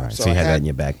yearbook staff. All right. So you had that in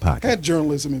your back pocket. had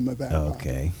journalism in my back pocket.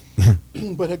 Okay.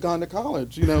 But had gone to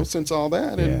college, since all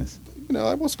that, and Yes.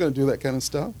 I wasn't going to do that kind of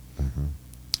stuff. Mhm.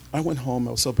 I went home.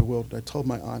 I was so bewildered. I told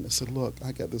my aunt. I said, "Look,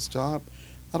 I got this job.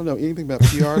 I don't know anything about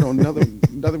PR. I don't know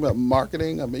nothing about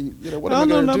marketing. I mean, what am I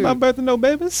going to do?" about birth and no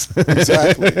babies.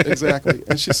 Exactly.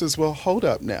 And she says, "Well, hold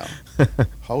up now.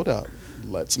 Hold up.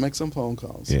 Let's make some phone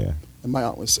calls." Yeah. And my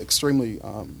aunt was extremely,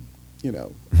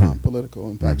 political.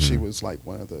 In fact, she was like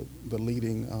one of the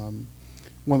leading,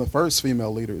 one of the first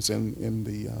female leaders in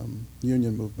the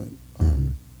union movement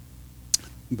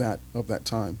of that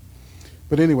time.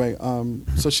 But anyway,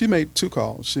 so she made 2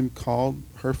 calls. She called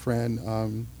her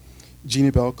friend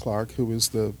Jeannie Bell Clark, who was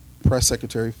the press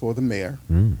secretary for the mayor,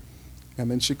 Mm.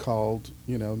 and then she called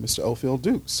Mr. Ophil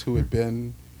Dukes, who had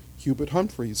been Hubert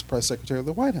Humphrey's press secretary of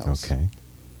the White House. Okay.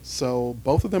 So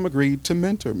both of them agreed to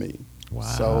mentor me. Wow.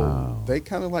 So they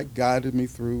kind of like guided me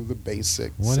through the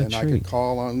basics, What a and I treat. could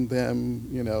call on them,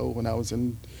 when I was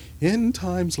in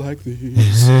times like these.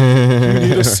 You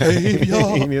need a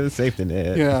savior. You need a safety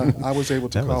net. Yeah, I was able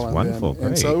to That call was on wonderful. them,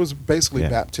 and so Great. it was basically Yeah.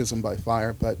 baptism by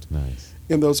fire. But Nice.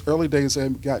 in those early days, I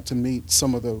got to meet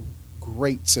some of the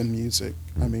greats in music.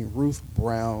 I mean, Ruth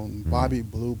Brown, Bobby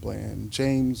Blue Bland,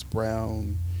 James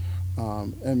Brown.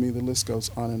 The list goes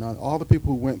on and on. All the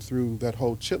people who went through that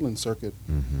whole Chitlin circuit,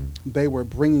 they were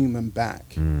bringing them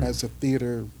back as the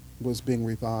theater was being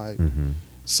revived.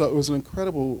 So it was an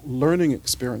incredible learning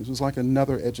experience. It was like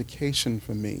another education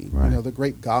for me. Right. The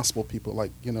great gospel people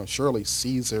like, Shirley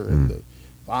Caesar and the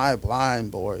Five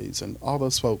Blind Boys and all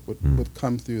those folk would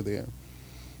come through there.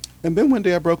 And then one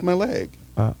day I broke my leg.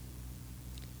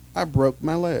 I broke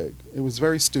my leg. It was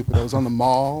very stupid. I was on the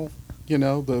mall,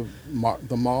 the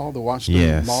mall, the Washington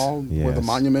Yes, Mall, where the yes.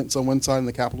 monuments on one side and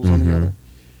the Capitol's on the other. And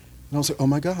I was like, oh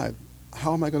my God,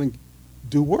 how am I going to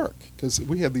do work? Because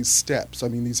we had these steps.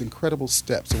 These incredible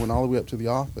steps that went all the way up to the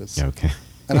office. Okay.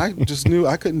 And I just knew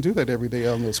I couldn't do that every day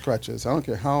on those crutches. I don't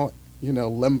care how,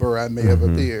 limber I may have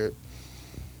appeared.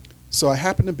 So I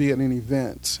happened to be at an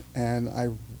event, and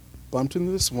I bumped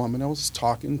into this woman. I was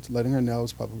talking, letting her know I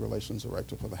was public relations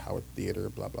director for the Howard Theater,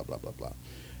 blah, blah, blah, blah, blah.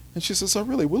 And she says, "Oh,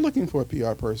 really? We're looking for a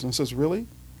PR person." I says, "Really?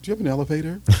 Do you have an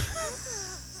elevator?"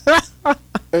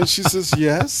 And she says,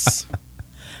 "Yes."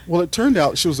 Well, it turned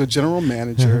out she was a general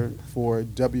manager for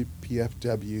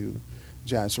WPFW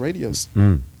Jazz Radios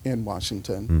in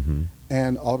Washington.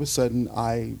 And all of a sudden,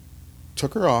 I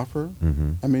took her offer.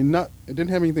 It didn't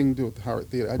have anything to do with the Howard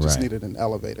Theater. I just Right. needed an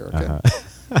elevator, okay?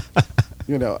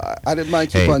 I didn't mind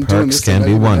keep Hey, on doing perks this. can and I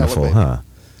be needed an wonderful, elevator. huh?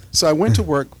 So I went to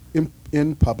work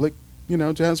in public,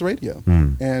 jazz radio.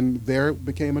 And there it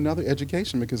became another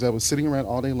education because I was sitting around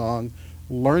all day long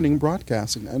learning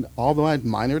broadcasting. And although I'd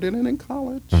minored in it in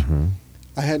college,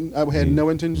 I had no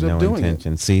intention of doing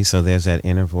it. See, so there's that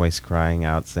inner voice crying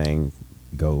out saying,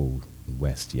 go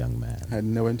west, young man. I had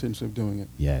no intention of doing it.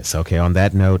 Yes. Okay. On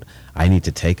that note, I need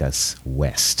to take us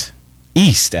west.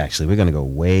 East, actually. We're going to go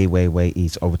way, way, way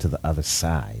east over to the other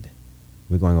side.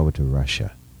 We're going over to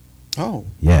Russia. Oh.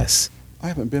 Yes. I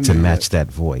haven't been to there match yet.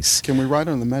 that voice. Can we ride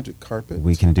on the magic carpet?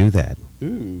 We can do that.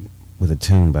 Ooh. With a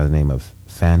tune by the name of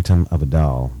Phantom of a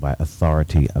Doll by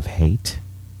Authority of Hate.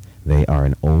 They are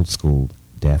an old school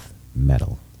death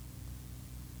metal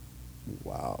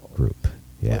Wow. group.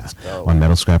 Yeah. Let's go. On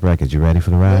Metal Scrap Records, you ready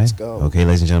for the ride? Let's go. Okay,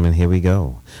 ladies and gentlemen, here we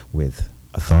go with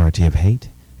Authority of Hate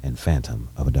and Phantom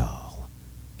of a Doll.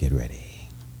 Get ready.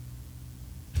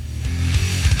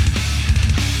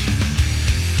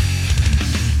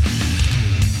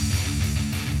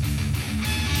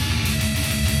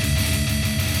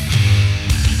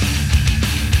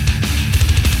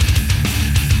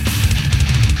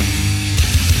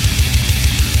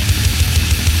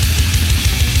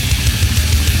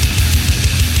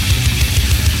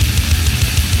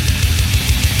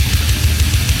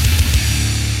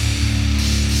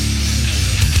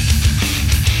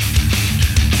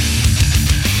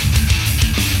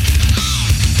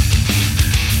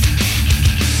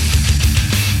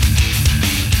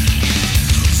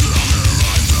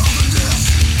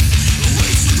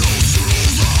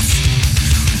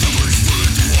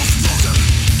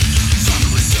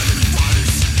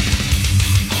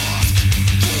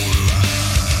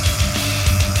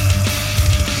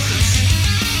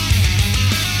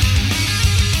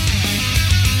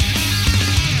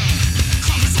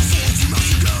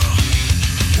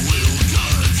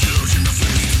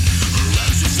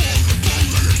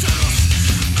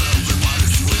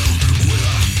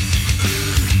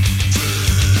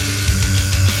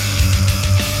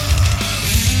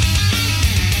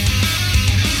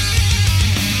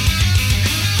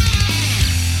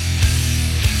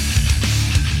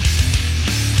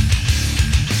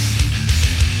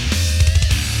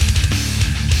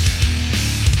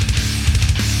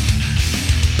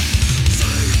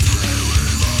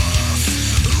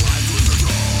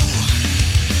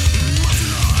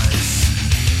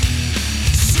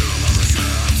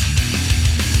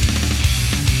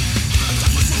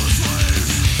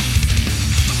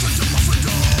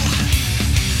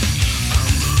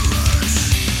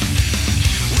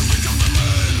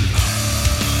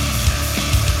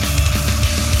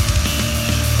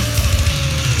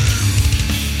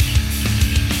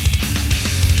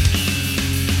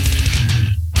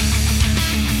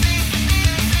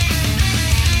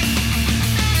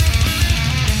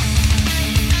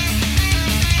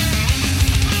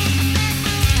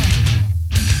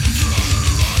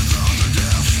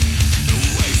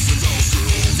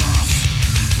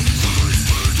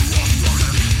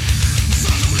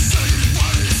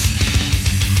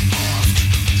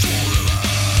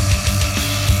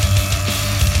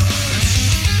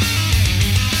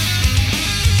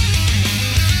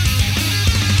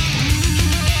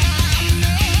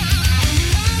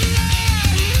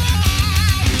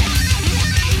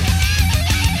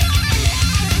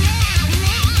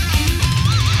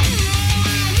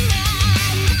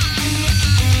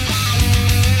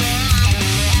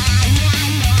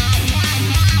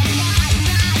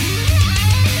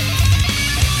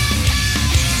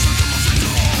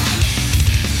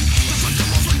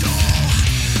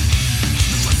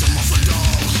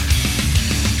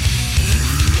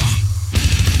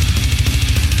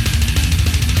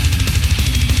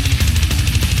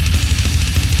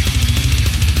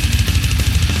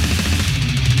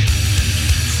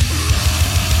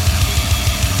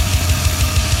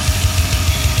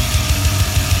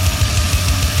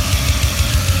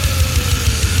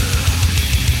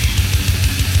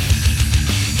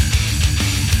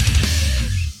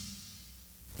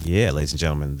 Yeah, ladies and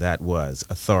gentlemen, that was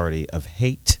Authority of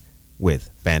Hate with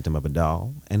Phantom of a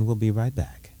Doll, and we'll be right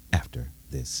back after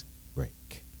this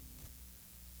break.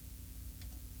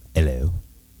 Hello,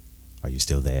 are you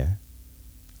still there?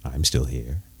 I'm still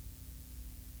here.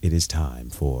 It is time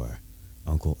for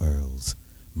Uncle Earl's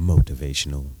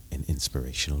motivational and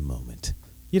inspirational moment.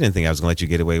 You didn't think I was going to let you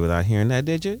get away without hearing that,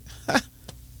 did you?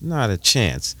 Not a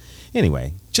chance.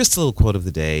 Anyway, just a little quote of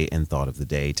the day and thought of the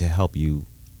day to help you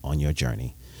on your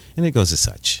journey. And it goes as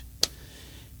such.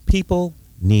 People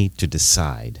need to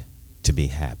decide to be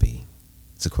happy.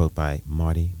 It's a quote by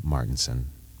Marty Martinson.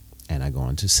 And I go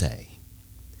on to say,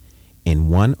 in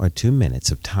 1 or 2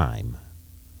 minutes of time,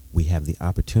 we have the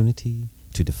opportunity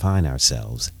to define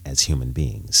ourselves as human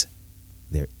beings,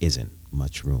 there isn't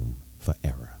much room for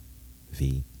error.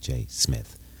 V.J.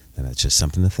 Smith. And that's just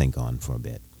something to think on for a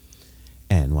bit.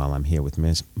 And while I'm here with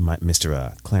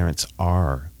Mr. Clarence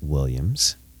R.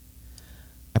 Williams,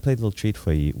 I played a little treat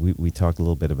for you. We talked a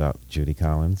little bit about Judy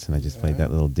Collins, and I just played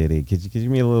that little ditty. Could you give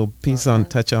me a little piece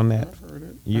touch on that? I heard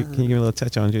it. Can you give me a little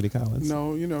touch on Judy Collins?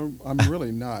 No, I'm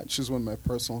really not. She's one of my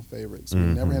personal favorites. We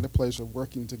never had the pleasure of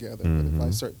working together, but if I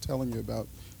start telling you about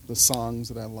the songs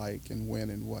that I like and when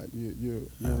and what, you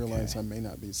realize I may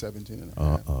not be 17 and a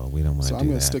half. We don't want to do that. So I'm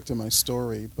going to stick to my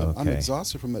story, but I'm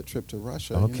exhausted from that trip to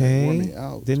Russia. Okay. It wore me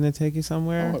out. Didn't it take you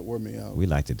somewhere? Oh, it wore me out. We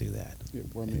like to do that.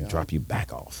 It wore me out. Drop you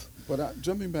back off. But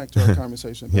jumping back to our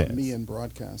conversation about Yes. me and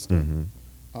broadcasting,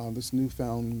 this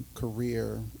newfound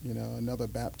career, another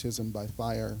baptism by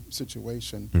fire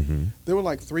situation, there were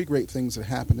like 3 great things that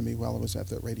happened to me while I was at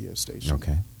that radio station.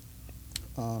 Okay.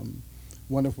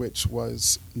 One of which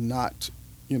was not,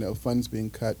 funds being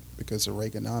cut because of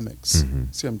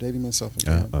Reaganomics. See, I'm dating myself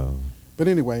again. Uh-oh. But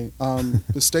anyway,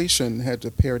 the station had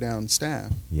to pare down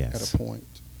staff at a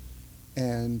point,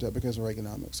 and because of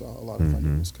Reaganomics, a lot of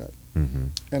funding was cut.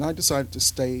 And I decided to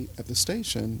stay at the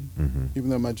station, even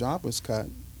though my job was cut,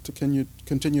 to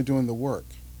continue doing the work.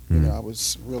 I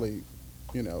was really,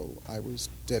 I was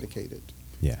dedicated.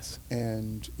 Yes.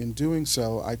 And in doing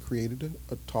so, I created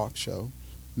a talk show,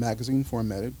 magazine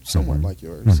formatted, somewhat like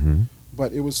yours,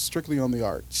 but it was strictly on the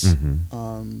arts.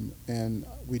 And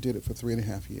we did it for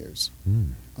 3.5 years.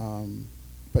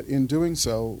 But in doing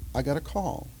so, I got a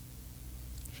call.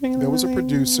 There was a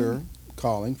producer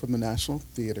calling from the National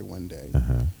Theater one day,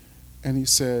 and he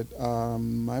said,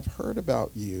 I've heard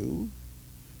about you.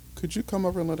 Could you come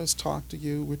over and let us talk to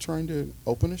you? We're trying to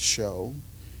open a show,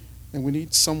 and we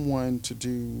need someone to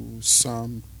do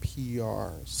some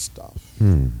PR stuff.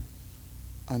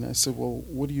 And I said, well,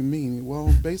 what do you mean?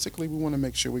 Well, basically, we want to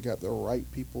make sure we got the right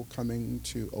people coming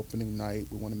to opening night.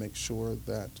 We want to make sure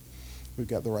that we've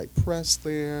got the right press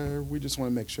there. We just want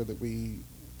to make sure that we,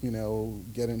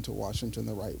 get into Washington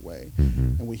the right way.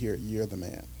 And we hear, you're the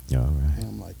man. All right. And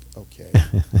I'm like, okay.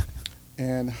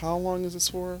 And how long is this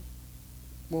for?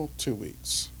 Well, 2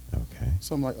 weeks. Okay.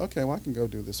 So I'm like, okay, well, I can go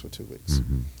do this for 2 weeks.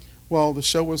 Well, the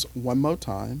show was One More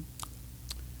Time.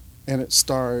 And it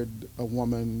starred a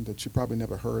woman that you probably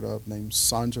never heard of named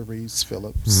Sandra Reese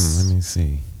Phillips. Let me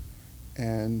see.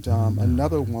 And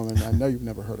another woman, I know you've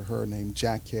never heard of her, named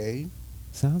Jackie.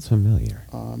 Sounds familiar.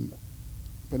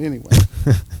 But anyway,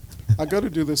 I go to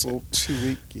do this little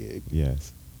 2-week gig.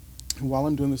 Yes. And while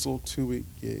I'm doing this little 2-week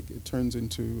gig, it turns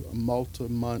into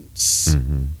multi-months.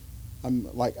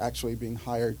 I'm like actually being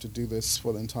hired to do this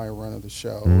for the entire run of the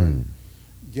show. And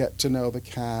get to know the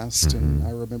cast, and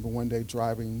I remember one day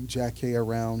driving Jackie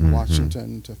around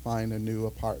Washington to find a new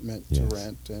apartment to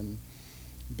rent, and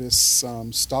this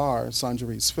star, Sandra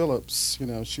Reese Phillips,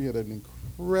 she had an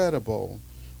incredible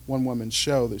one-woman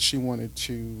show that she wanted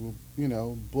to,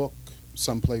 book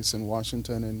someplace in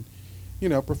Washington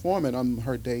and, perform it on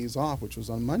her days off, which was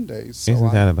on Mondays. So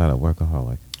Isn't that about a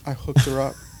workaholic? I hooked her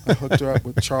up. I hooked her up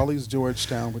with Charlie's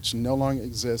Georgetown, which no longer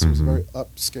exists. It was a very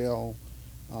upscale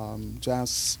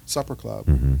jazz supper club,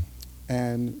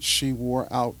 and she wore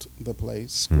out the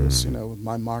place. Of course, with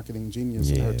my marketing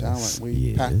genius and her talent,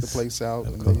 we packed the place out,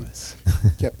 and they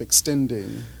kept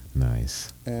extending.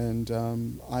 Nice. And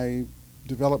I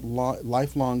developed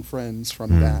lifelong friends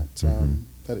from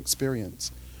that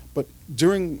experience. But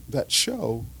during that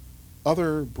show,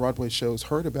 other Broadway shows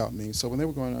heard about me, so when they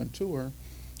were going on tour,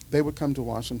 they would come to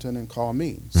Washington and call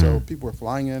me. So people were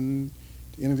flying in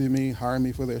to interview me, hire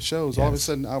me for their shows. All of a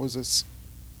sudden, I was this,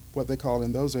 what they called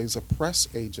in those days, a press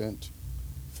agent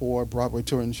for Broadway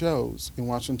touring shows in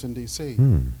Washington, D.C.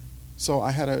 So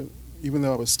I had even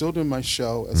though I was still doing my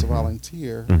show as a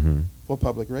volunteer for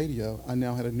public radio, I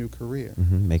now had a new career.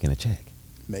 Making a check.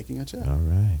 Making a check. All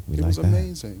right. It was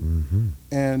amazing.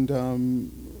 And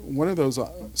one of those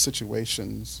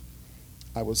situations,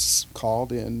 I was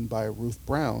called in by Ruth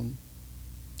Brown,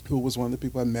 who was one of the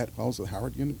people I met while I was at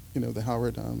Howard, the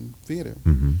Howard Theater.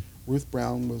 Ruth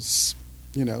Brown was,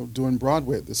 doing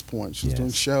Broadway at this point. She was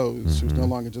doing shows. She was no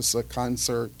longer just a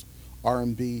concert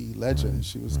R&B legend.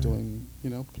 She was doing,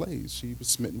 plays. She was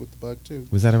smitten with the bug too.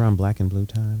 Was that around Black and Blue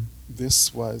time?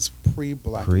 This was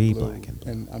pre-Black and Blue. And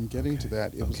Blue. And I'm getting to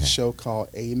that. It was a show called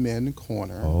Amen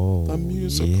Corner, the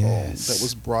musical that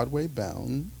was Broadway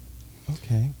bound.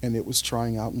 Okay. And it was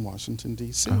trying out in Washington,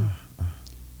 D.C.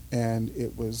 And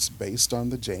it was based on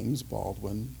the James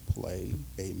Baldwin play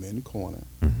Amen Corner.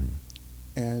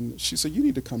 And she said, you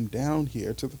need to come down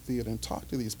here to the theater and talk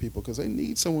to these people because they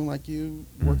need someone like you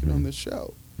working on this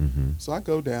show. Mm-hmm. So I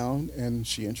go down, and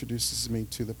she introduces me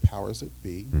to the powers that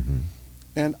be, Mm-hmm.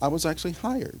 and I was actually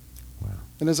hired. Wow.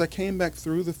 And as I came back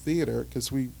through the theater,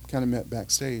 because we kind of met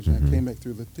backstage, and Mhm. I came back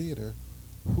through the theater,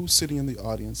 who's sitting in the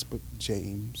audience but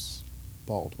James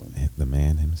Baldwin? The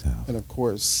man himself. And of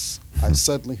course, I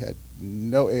suddenly had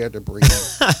no air to breathe.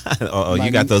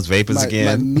 You got those vapors My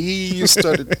again? knees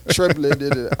started trembling.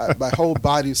 My whole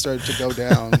body started to go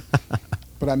down.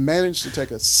 But I managed to take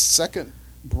a second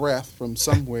breath from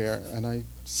somewhere, and I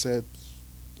said,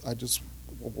 I just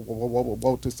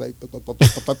want to say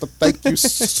thank you,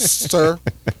 sir,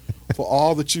 for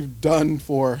all that you've done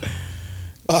for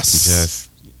us. Just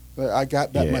I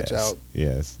got that much yes, out.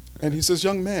 Yes. And he says,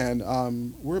 young man,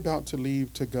 we're about to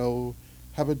leave to go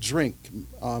have a drink.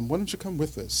 Why don't you come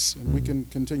with us, and we can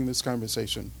continue this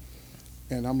conversation?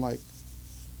 And I'm like,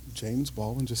 James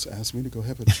Baldwin just asked me to go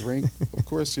have a drink. Of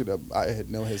course, I had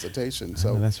no hesitation.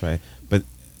 So that's right. But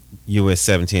you were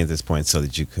 17 at this point, so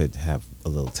that you could have a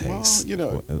little taste.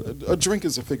 well, a drink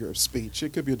is a figure of speech.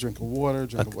 It could be a drink of water, a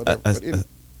drink of whatever.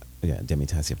 But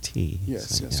demi-tasse of tea.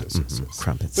 Yes, So, yes, yeah. yes, yes, Mhm. yes.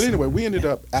 Crumpets. But anyway, we ended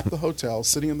up at the hotel,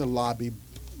 sitting in the lobby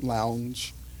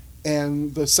lounge,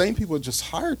 and the same people that just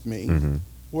hired me Mhm.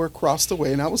 were across the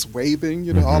way, and I was waving,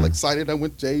 all Mhm. excited. I'm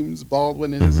with James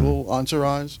Baldwin and his Mhm. little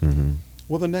entourage. Mhm.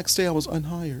 Well, the next day I was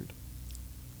unhired.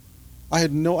 I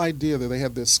had no idea that they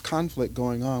had this conflict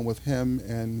going on with him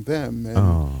and them, and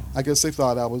Oh. I guess they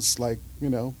thought I was like,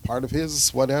 part of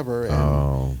his whatever, and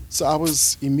Oh. so I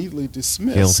was immediately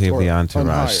dismissed. Guilty of or the entourage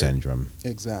unhired. syndrome.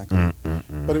 Exactly.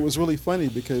 Mm-mm-mm. But it was really funny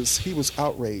because he was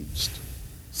outraged,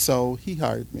 so he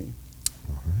hired me.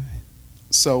 All right.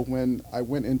 So when I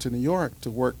went into New York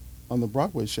to work on the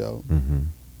Broadway show, Mhm.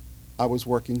 I was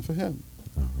working for him.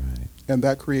 All right. And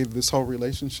that created this whole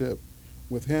relationship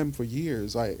with him for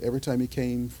years. Every time he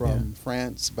came from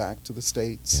France back to the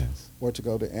States, Yes. or to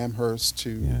go to Amherst to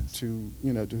Yes.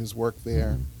 do his work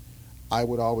there, Mhm. I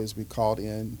would always be called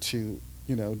in to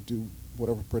do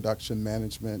whatever production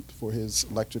management for his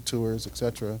lecture tours,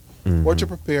 etc., or to Mhm.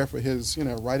 prepare for his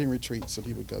writing retreats that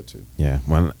he would go to. Yeah.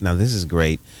 Well, now this is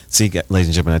great. See, ladies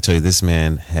and gentlemen, I tell you, this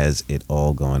man has it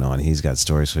all going on. He's got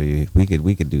stories for you. We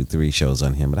could do 3 shows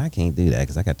on him, but I can't do that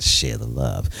because I got to share the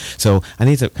love. So I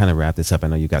need to kind of wrap this up. I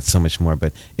know you got so much more,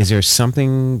 but is there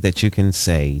something that you can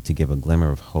say to give a glimmer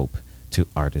of hope to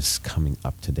artists coming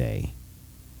up today?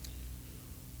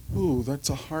 Ooh, that's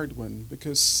a hard one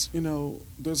because,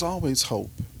 there's always hope.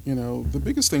 The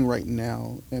biggest thing right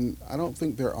now, and I don't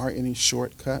think there are any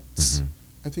shortcuts, Mhm.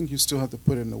 I think you still have to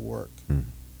put in the work. Mm.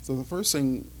 So the first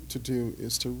thing to do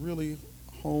is to really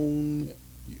bone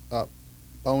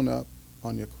up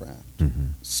on your craft. Mhm.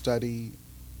 Study,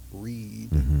 read,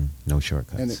 Mhm. No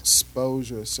shortcuts. and expose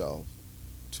yourself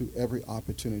to every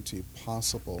opportunity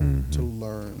possible Mhm. to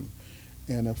learn.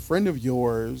 And a friend of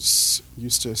yours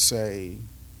used to say,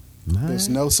 there's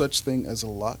My- no such thing as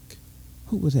luck,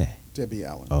 Who was that? Debbie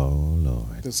Allen. Oh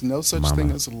Lord. There's no such Mama.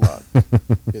 thing as luck.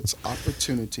 It's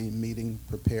opportunity meeting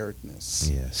preparedness.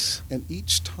 Yes. And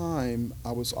each time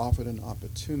I was offered an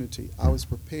opportunity, I was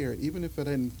prepared. Even if I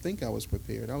didn't think I was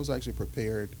prepared, I was actually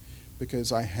prepared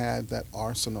because I had that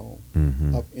arsenal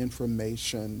Mhm. of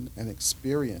information and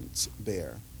experience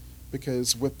there.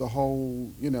 Because with the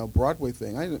whole, Broadway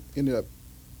thing, I ended up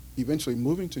eventually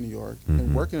moving to New York Mhm.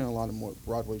 and working on a lot of more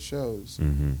Broadway shows.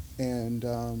 Mhm.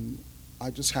 And I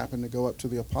just happened to go up to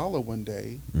the Apollo one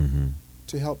day Mhm.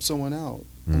 to help someone out.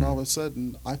 Mm. And all of a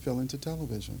sudden, I fell into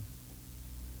television.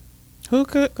 Who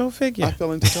could go figure? I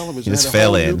fell into television. You I just had a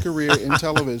fell whole in. new career in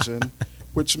television,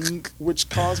 which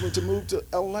caused me to move to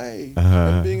L.A. Uh-huh.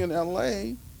 And being in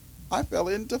L.A., I fell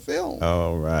into film.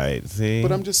 All right. See.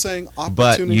 But I'm just saying, But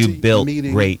opportunity you built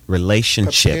meeting, great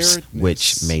relationships,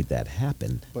 which preparedness. made that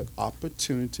happen. but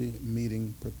opportunity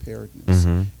meeting preparedness.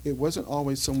 Mhm. It wasn't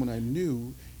always someone I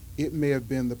knew. It may have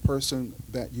been the person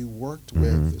that you worked Mhm.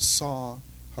 with, saw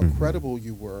how Mhm. credible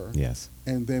you were, Yes.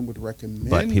 and then would recommend.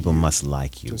 But people you must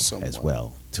like you to as someone.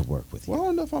 well to work with you. Well, I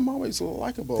don't know if I'm always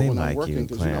likable They when like I'm working you,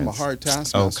 because I'm a Clarence. hard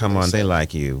taskmaster. Oh, come on. They say.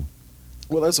 like you.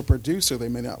 Well, as a producer, they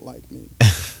may not like me,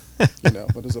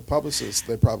 but as a publicist,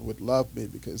 they probably would love me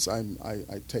because I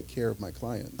take care of my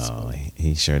clients. Oh,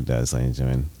 he sure does, ladies and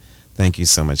gentlemen. Thank you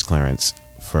so much, Clarence,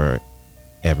 for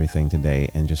everything today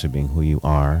and just for being who you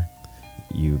are.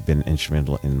 You've been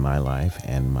instrumental in my life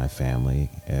and my family,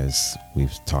 as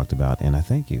we've talked about, and I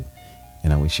thank you.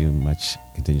 And I wish you much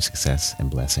continued success and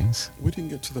blessings. We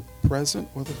didn't get to the present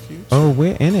or the future. Oh,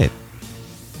 we're in it.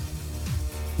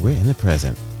 We're in the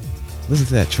present. Listen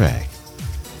to that track.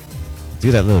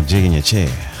 Do that little jig in your chair.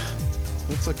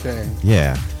 It's okay.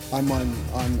 Yeah. I'm on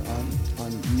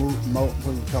what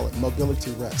do you call it?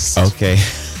 Mobility rest. Okay.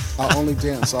 I'll only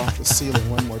dance off the ceiling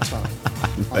one more time.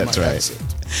 That's on my right. Exit.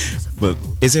 But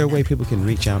is there a way people can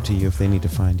reach out to you if they need to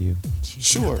find you?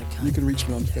 Sure. You can reach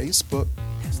me on Facebook,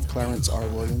 Clarence R.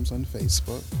 Williams on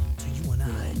Facebook.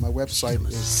 My website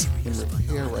is in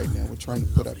repair right now. We're trying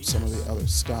to put up some of the other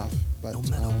stuff, but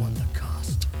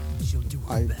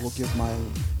I will give my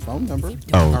phone number,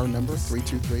 Oh. our number,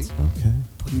 323 Okay.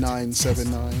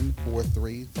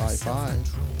 979-4355,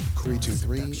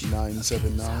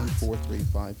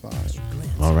 323-979-4355.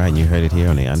 All right, you heard it here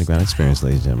on the Underground Experience,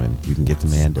 ladies and gentlemen. You can get the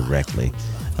man directly.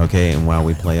 Okay, and while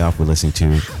we play off, we're listening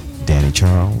to Danny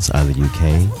Charles out of the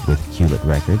UK with Hewlett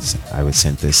Records. I was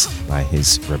sent this by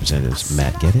his representatives,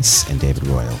 Matt Geddes and David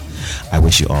Royal. I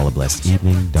wish you all a blessed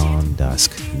evening, dawn,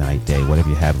 dusk, night, day, whatever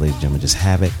you have, ladies and gentlemen, just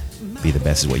have it. Be the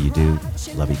best at what you do.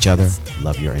 Love each other,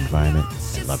 love your environment,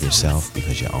 and love yourself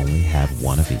because you only have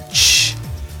one of each.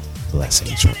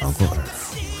 Blessings from Uncle Earl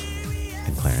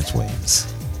and Clarence Williams.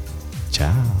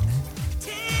 Ciao.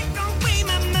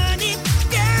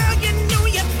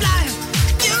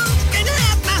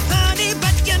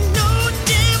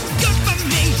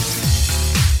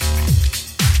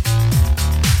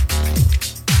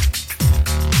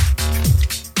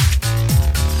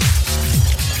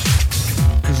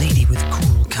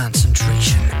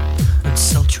 Concentration and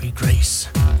sultry grace.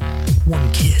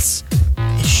 One kiss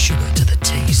is sugar to the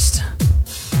taste.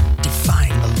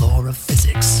 Defying the law of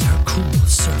physics, her cool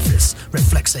surface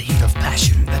reflects a heat of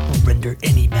passion that will render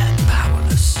any man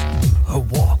powerless. Her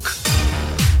walk,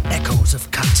 echoes of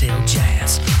cocktail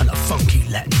jazz on a funky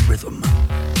Latin rhythm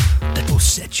that will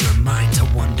set your mind to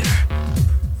wonder,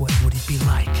 what would it be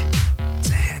like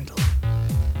to handle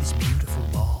this beautiful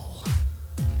ball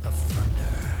of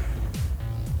thunder?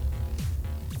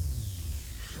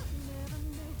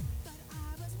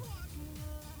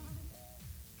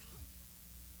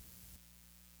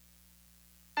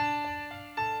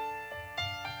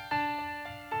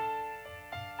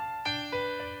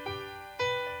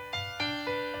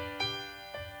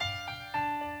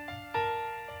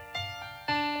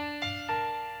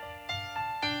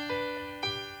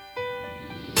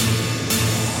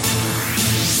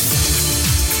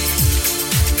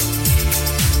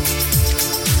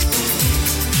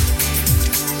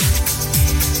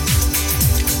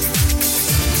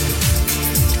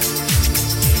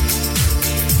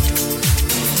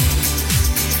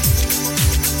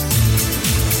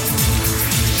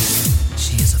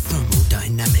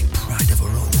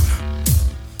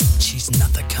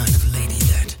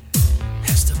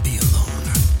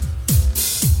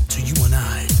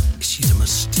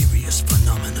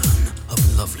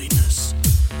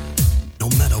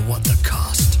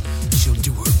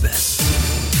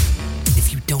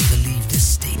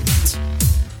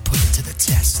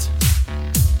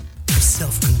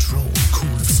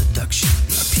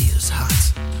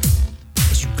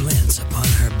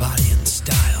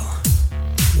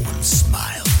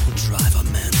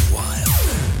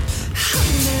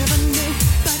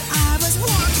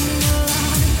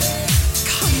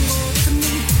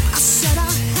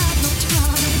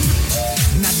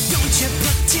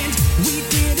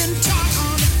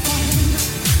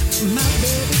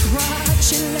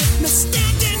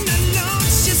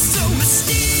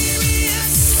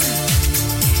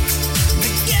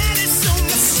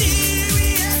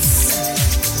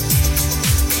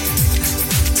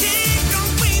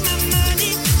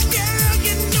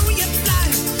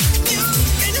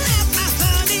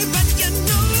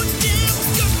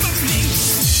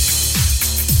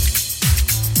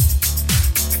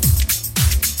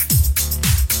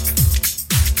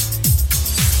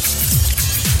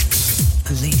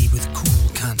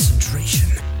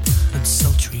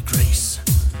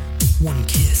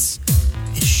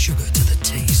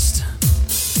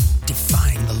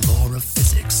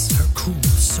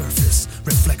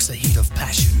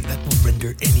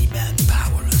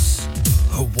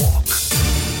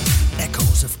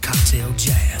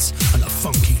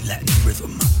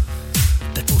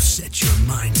 That will set your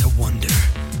mind to wonder,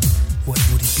 what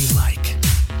would it be like